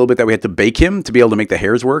suck a little bit that we had to bake him to be able to make the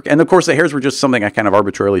hairs work. And, of course, the hairs were just something I kind of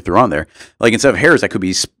arbitrarily threw on there. Like, instead of hairs, that could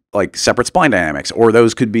be, like, separate spline dynamics. Or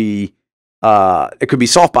those could be, it could be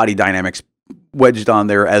soft body dynamics wedged on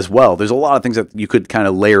there as well. There's a lot of things that you could kind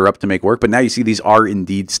of layer up to make work. But now you see these are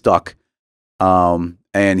indeed stuck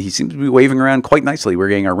And he seems to be waving around quite nicely. We're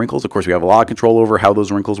getting our wrinkles. Of course, we have a lot of control over how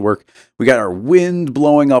those wrinkles work. We got our wind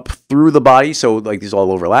blowing up through the body, so like these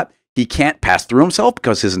all overlap. He can't pass through himself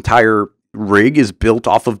because his entire rig is built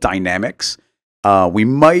off of dynamics. We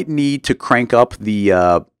might need to crank up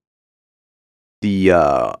I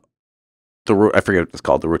forget what it's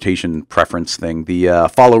called, the rotation preference thing, the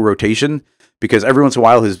follow rotation, because every once in a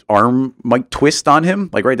while his arm might twist on him.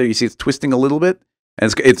 Like right there, you see it's twisting a little bit,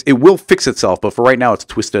 and it will fix itself. But for right now, it's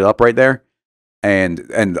twisted up right there,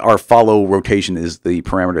 and our follow rotation is the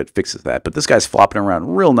parameter that fixes that. But this guy's flopping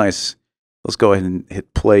around real nice. Let's go ahead and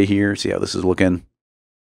hit play here. See how this is looking.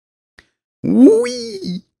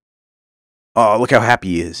 Whee! Oh, look how happy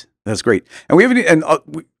he is. That's great. And we haven't,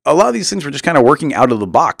 a lot of these things were just kind of working out of the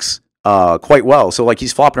box quite well. So like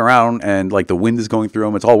he's flopping around and like the wind is going through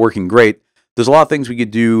him. It's all working great. There's a lot of things we could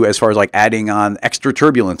do as far as like adding on extra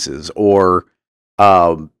turbulences or,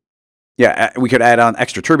 we could add on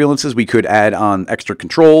extra turbulences. We could add on extra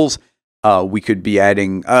controls. We could be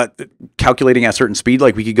adding, calculating at a certain speed.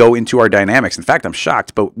 Like we could go into our dynamics. In fact, I'm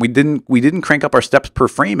shocked, but we didn't crank up our steps per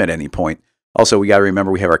frame at any point. Also, we got to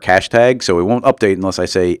remember we have our cache tag, so it won't update unless I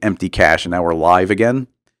say empty cache, and now we're live again.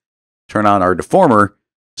 Turn on our deformer.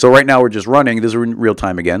 So right now we're just running. This is in real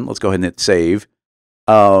time again. Let's go ahead and hit save.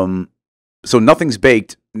 So nothing's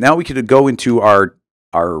baked. Now we could go into our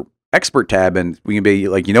expert tab, and we can be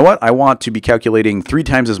like, you know what? I want to be calculating 3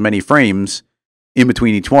 times as many frames in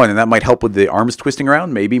between each one, and that might help with the arms twisting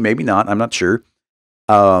around. Maybe, maybe not. I'm not sure.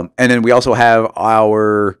 And then we also have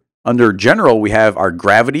our... Under general, we have our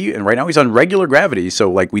gravity, and right now he's on regular gravity,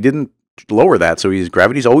 so like we didn't lower that, so his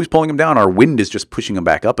gravity's always pulling him down. Our wind is just pushing him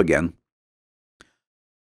back up again.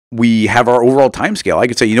 We have our overall time scale. I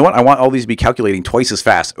could say, you know what, I want all these to be calculating twice as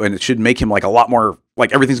fast, and it should make him like a lot more,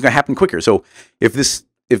 like everything's going to happen quicker. So if this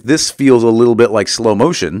feels a little bit like slow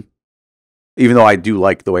motion, even though I do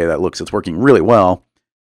like the way that looks, it's working really well.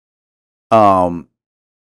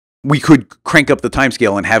 We could crank up the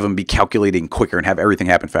timescale and have them be calculating quicker and have everything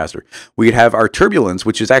happen faster. We could have our turbulence,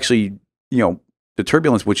 which is actually, the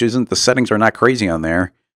turbulence, which isn't, the settings are not crazy on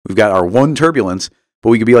there. We've got our 1 turbulence,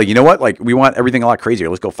 but we could be like, you know what? Like, we want everything a lot crazier.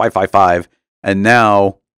 Let's go 555. And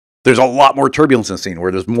now there's a lot more turbulence in the scene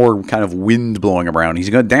where there's more kind of wind blowing around.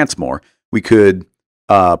 He's going to dance more. We could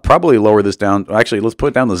probably lower this down. Actually, let's put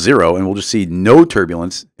it down to 0, and we'll just see no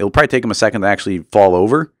turbulence. It'll probably take him a second to actually fall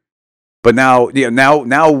over. But now,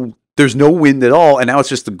 now there's no wind at all, and now it's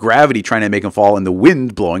just the gravity trying to make him fall and the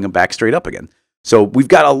wind blowing him back straight up again. So we've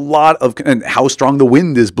got a lot of, and how strong the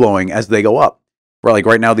wind is blowing as they go up. Where like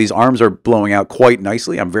right now, these arms are blowing out quite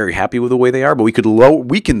nicely. I'm very happy with the way they are, but we could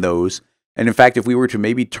weaken those. And in fact, if we were to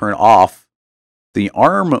maybe turn off the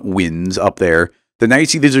arm winds up there, then now you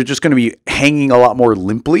see these are just going to be hanging a lot more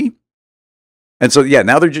limply. And so, yeah,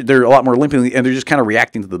 now they're a lot more limply, and they're just kind of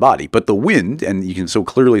reacting to the body. But the wind, and you can so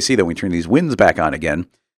clearly see that when we turn these winds back on again,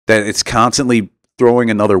 that it's constantly throwing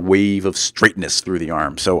another wave of straightness through the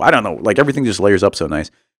arm. So I don't know, like everything just layers up so nice.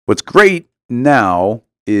 What's great now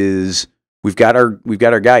is we've got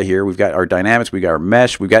our guy here. We've got our dynamics. We've got our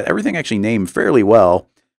mesh. We've got everything actually named fairly well.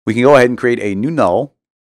 We can go ahead and create a new null,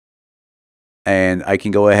 and I can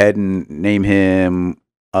go ahead and name him.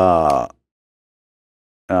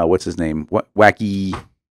 What's his name? Wacky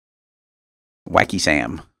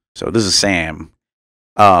Sam. So this is Sam.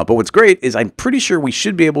 But what's great is I'm pretty sure we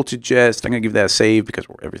should be able to just, I'm going to give that a save because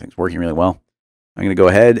everything's working really well. I'm going to go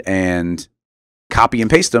ahead and copy and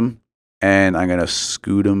paste them, and I'm going to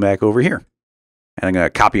scoot them back over here. And I'm going to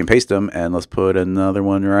copy and paste them, and let's put another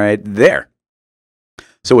one right there.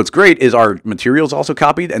 So what's great is our materials also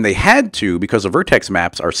copied, and they had to because the vertex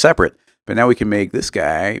maps are separate. But now we can make this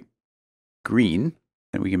guy green.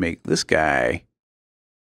 And we can make this guy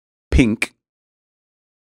pink.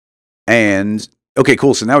 And, okay,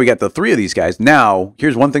 cool. So now we got the 3 of these guys. Now,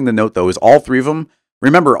 here's one thing to note, though, is all 3 of them,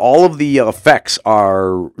 remember, all of the effects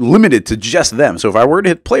are limited to just them. So if I were to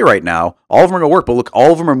hit play right now, all of them are going to work. But look,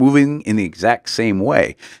 all of them are moving in the exact same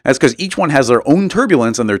way. That's because each one has their own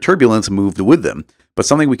turbulence, and their turbulence moved with them. But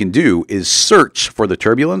something we can do is search for the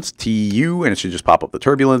turbulence, TU, and it should just pop up the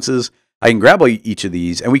turbulences. I can grab each of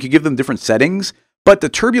these, and we could give them different settings. But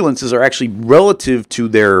the turbulences are actually relative to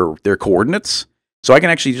their coordinates. So I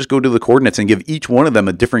can actually just go to the coordinates and give each one of them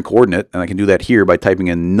a different coordinate. And I can do that here by typing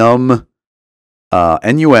in num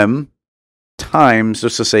times,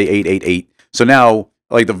 just to say 888. So now,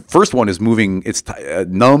 like the first one is moving, it's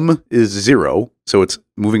num is 0, so it's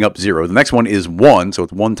moving up 0. The next one is 1, so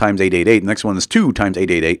it's 1 times 888. The next one is 2 times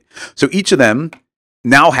 888. So each of them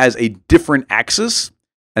now has a different axis.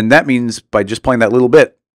 And that means by just playing that little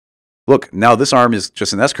bit, look, now this arm is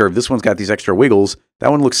just an S-curve. This one's got these extra wiggles.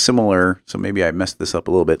 That one looks similar, so maybe I messed this up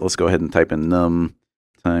a little bit. Let's go ahead and type in num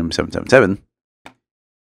times 777.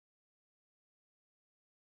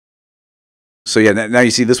 So yeah, now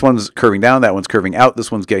you see this one's curving down, that one's curving out,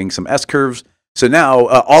 this one's getting some S-curves. So now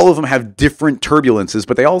all of them have different turbulences,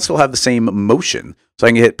 but they all still have the same motion. So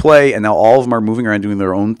I can hit play, and now all of them are moving around doing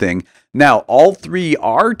their own thing. Now, all three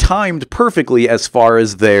are timed perfectly as far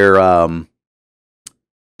as their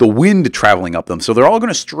the wind traveling up them. So they're all going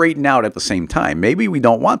to straighten out at the same time. Maybe we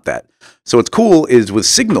don't want that. So what's cool is with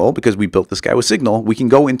signal, because we built this guy with signal, we can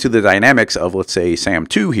go into the dynamics of, let's say,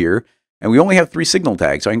 SAM2 here, and we only have 3 signal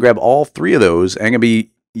tags. So I can grab all 3 of those, and I'm going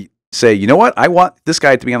to say, you know what? I want this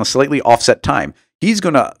guy to be on a slightly offset time. He's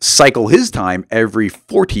going to cycle his time every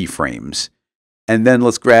 40 frames. And then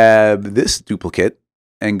let's grab this duplicate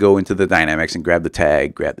and go into the dynamics and grab the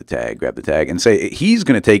tag, grab the tag, grab the tag, and say he's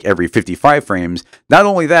going to take every 55 frames. Not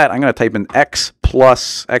only that, I'm going to type in X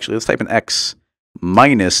plus, actually, let's type in X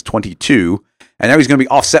minus 22, and now he's going to be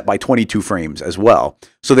offset by 22 frames as well.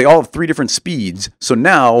 So they all have 3 different speeds. So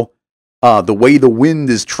now the way the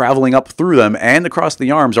wind is traveling up through them and across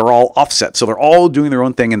the arms are all offset. So they're all doing their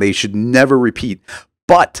own thing, and they should never repeat.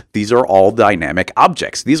 But these are all dynamic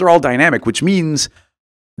objects. These are all dynamic, which means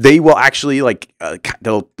they will actually, like,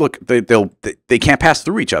 they can't pass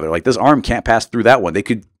through each other. Like, this arm can't pass through that one. They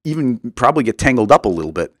could even probably get tangled up a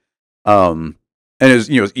little bit. And as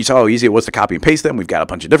you know, you saw how easy it was to copy and paste them. We've got a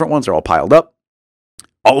bunch of different ones. They're all piled up.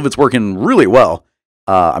 All of it's working really well.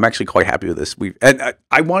 I'm actually quite happy with this.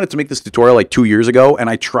 I wanted to make this tutorial like 2 years ago, and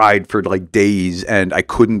I tried for like days, and I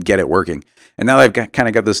couldn't get it working. And now that I've kind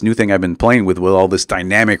of got this new thing I've been playing with all this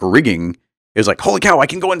dynamic rigging, it's like, holy cow, I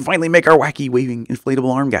can go and finally make our wacky waving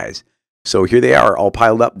inflatable arm guys. So here they are, all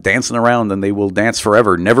piled up, dancing around, and they will dance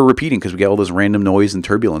forever, never repeating because we get all this random noise and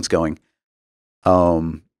turbulence going.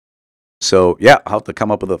 So yeah, I'll have to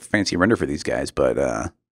come up with a fancy render for these guys,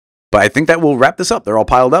 but I think that will wrap this up. They're all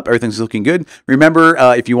piled up. Everything's looking good. Remember,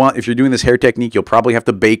 if you're doing this hair technique, you'll probably have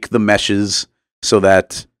to bake the meshes so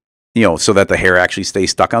that the hair actually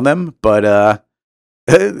stays stuck on them. But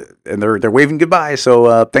and they're waving goodbye.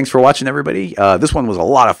 So thanks for watching, everybody. This one was a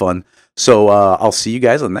lot of fun. So I'll see you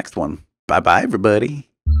guys on the next one. Bye bye, everybody.